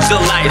 listen to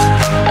life.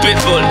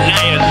 Pitbull,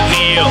 Nile,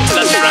 Neo,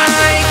 let's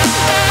ride.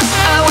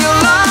 I will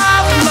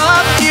love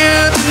you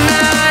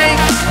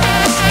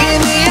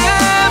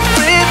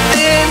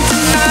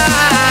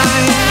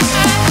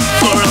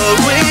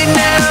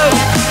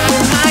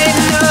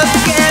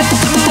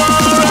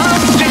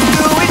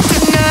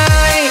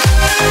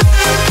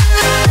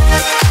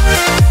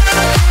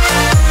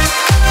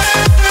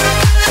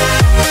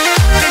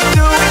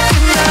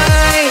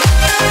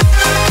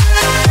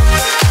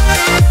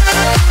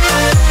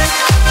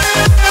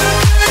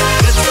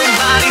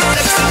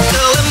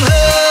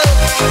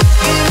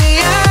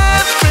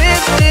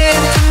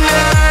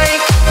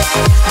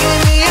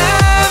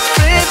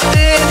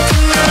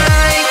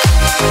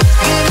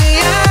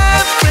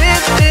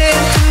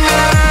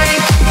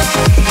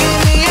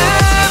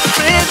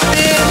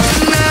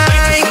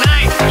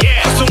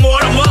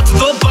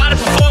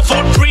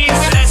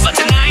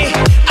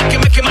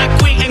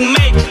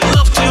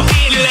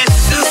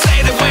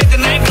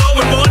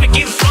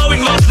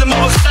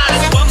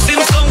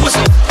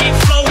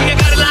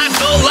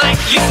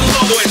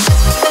flowing.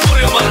 Put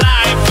it on my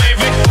life,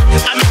 baby.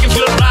 I make you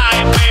feel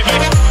right, baby.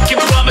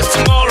 Can't promise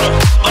tomorrow,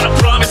 but I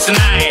promise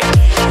tonight.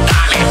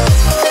 Darling,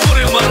 put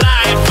it on my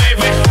life,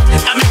 baby.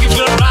 I make you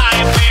feel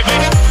right, baby.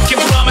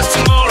 Can't promise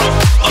tomorrow,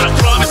 but I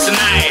promise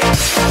tonight.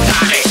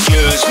 Darling,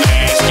 excuse me,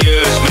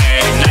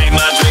 I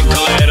might drink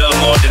a little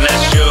more than I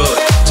should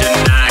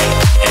tonight,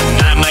 and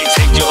I might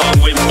take you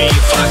home with me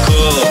if I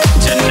could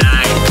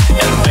tonight.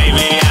 And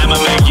baby, I'ma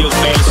make you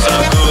feel so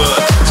good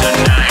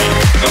tonight,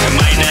 but we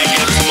might not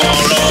get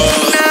tomorrow.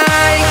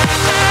 Tonight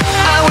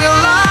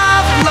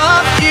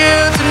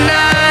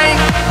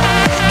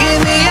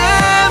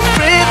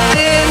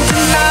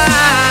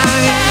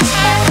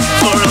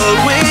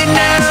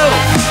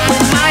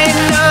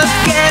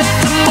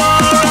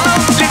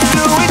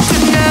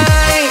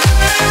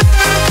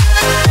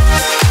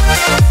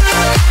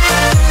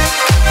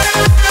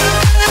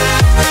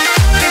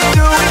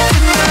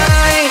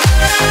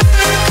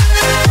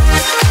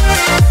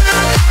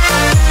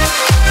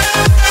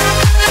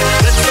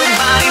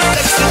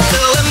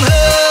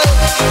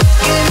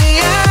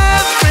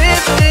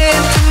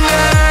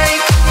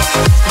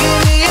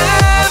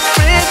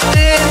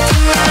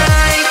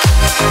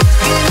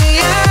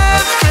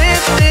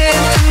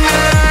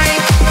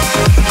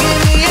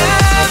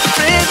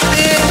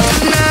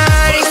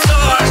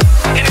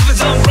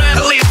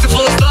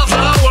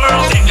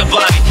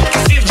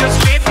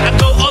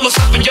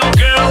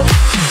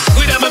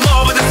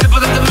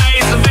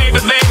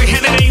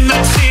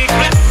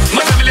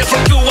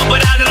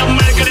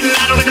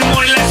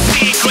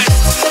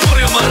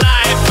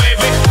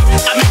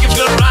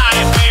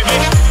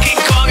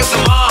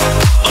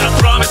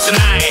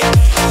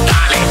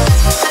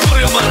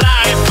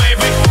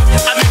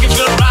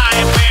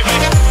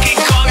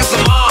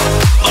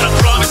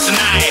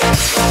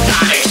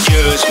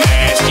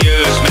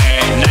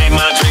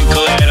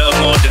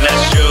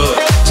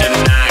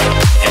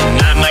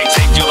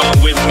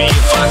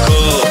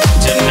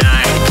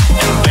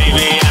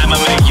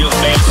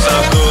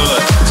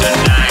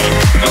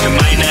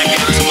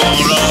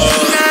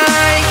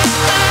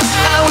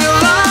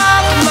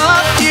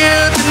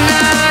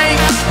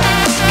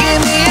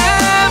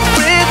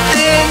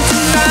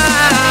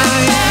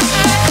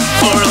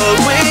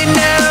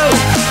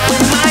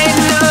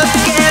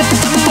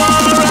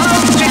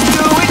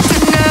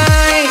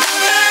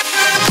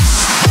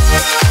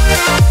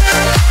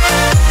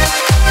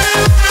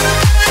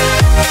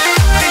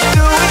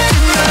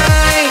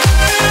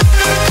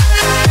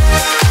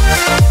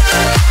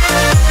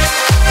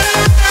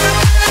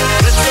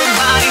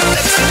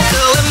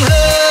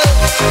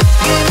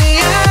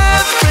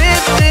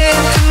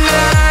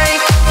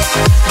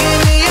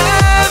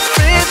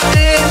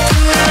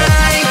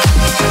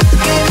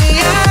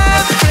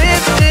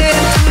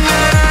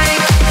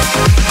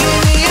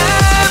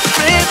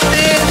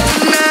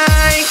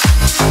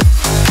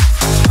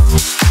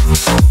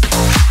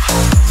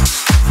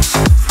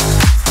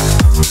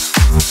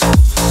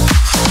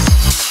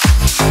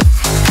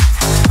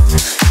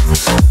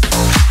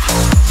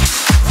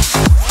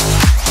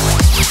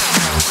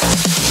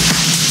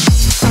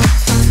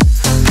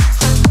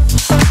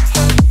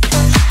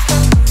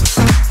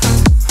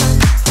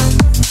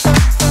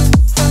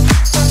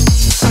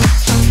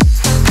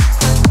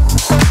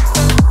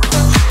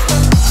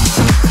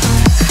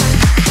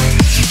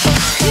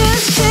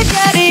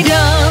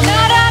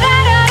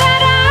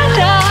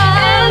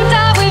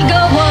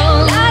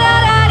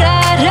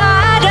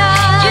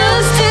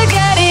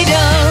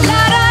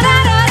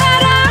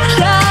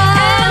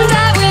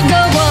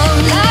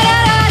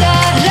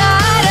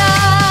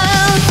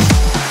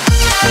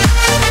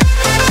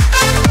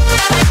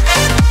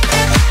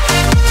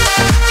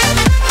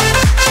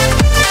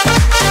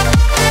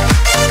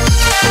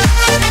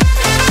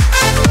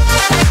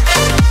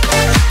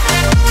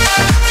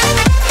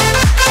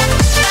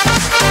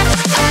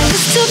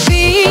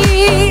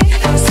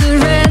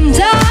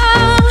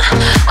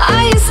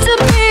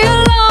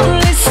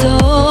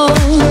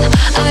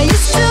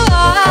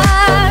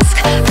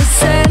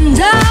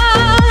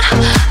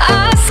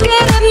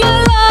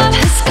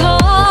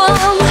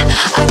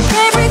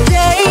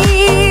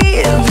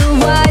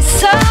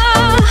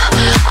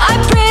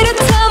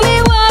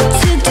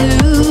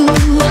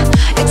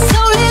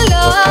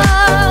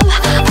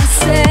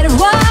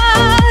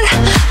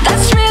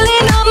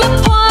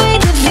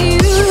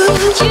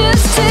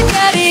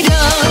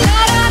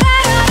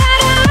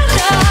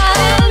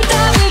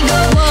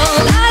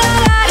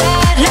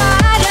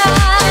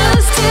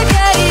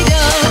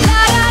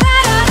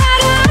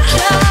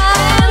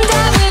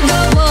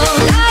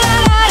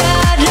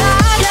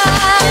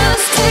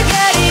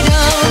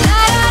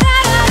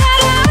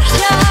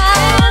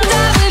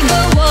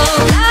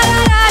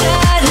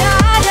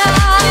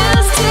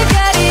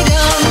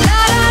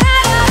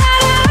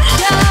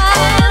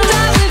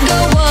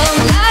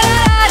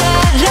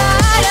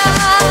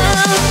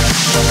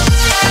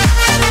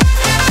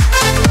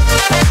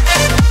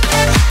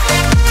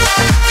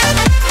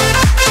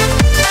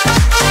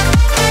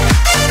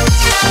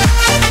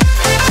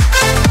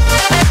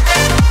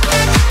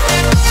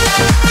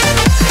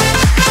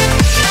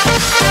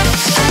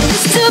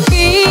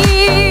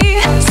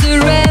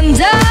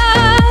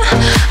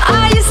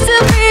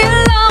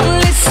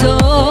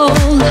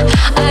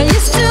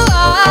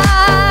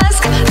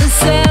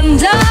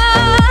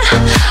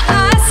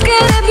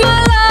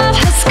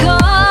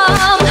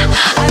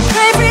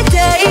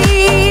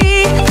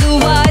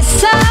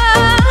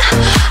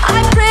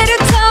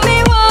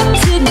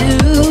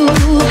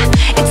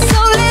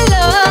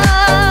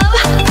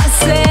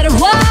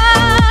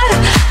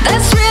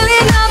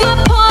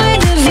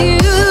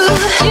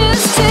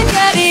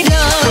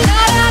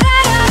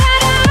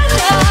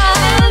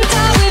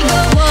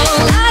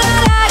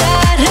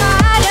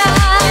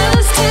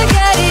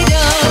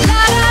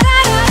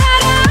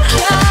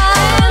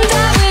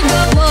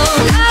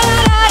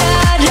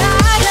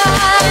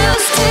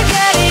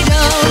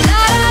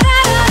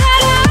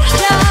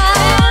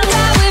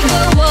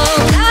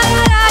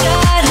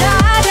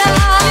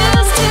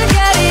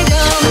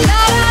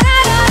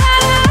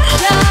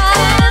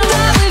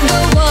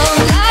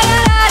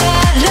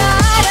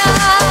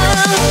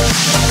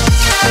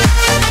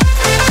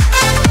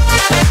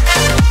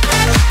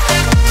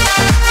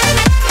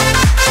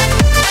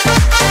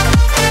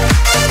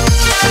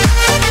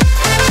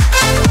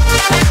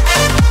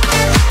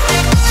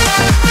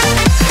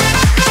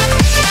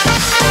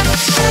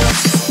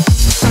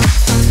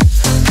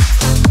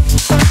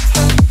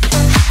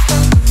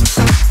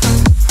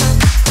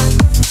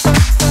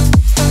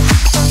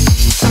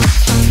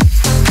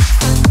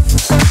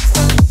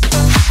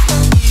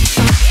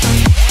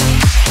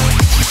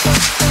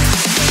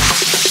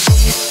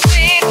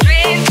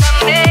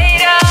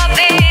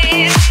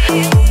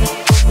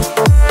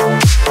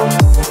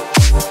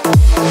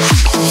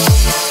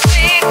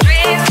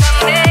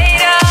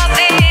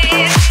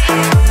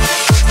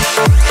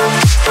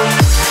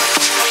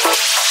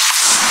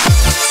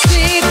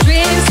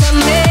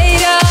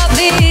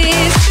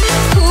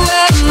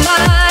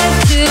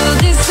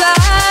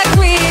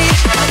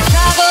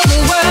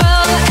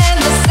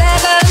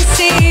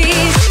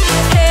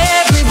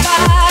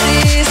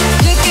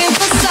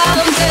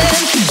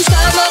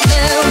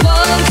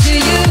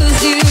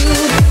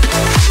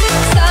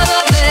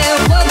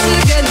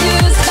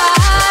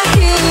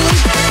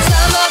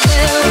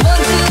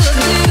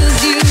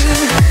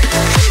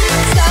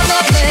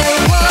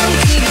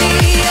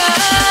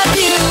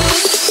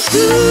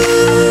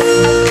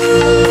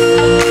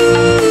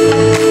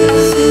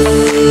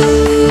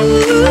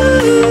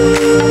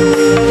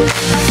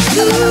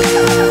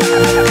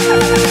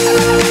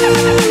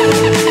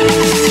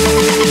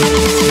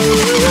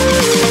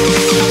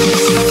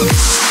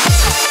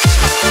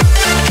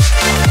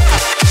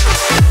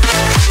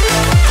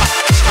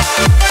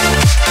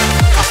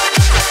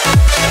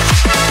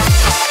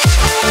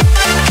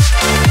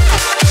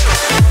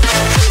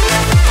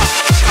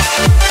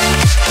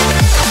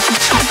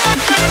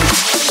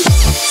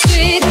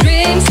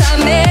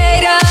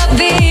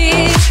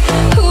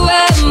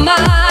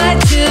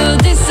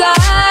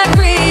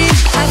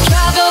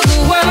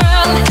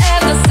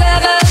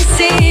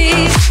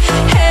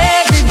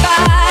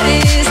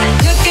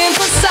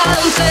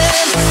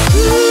Something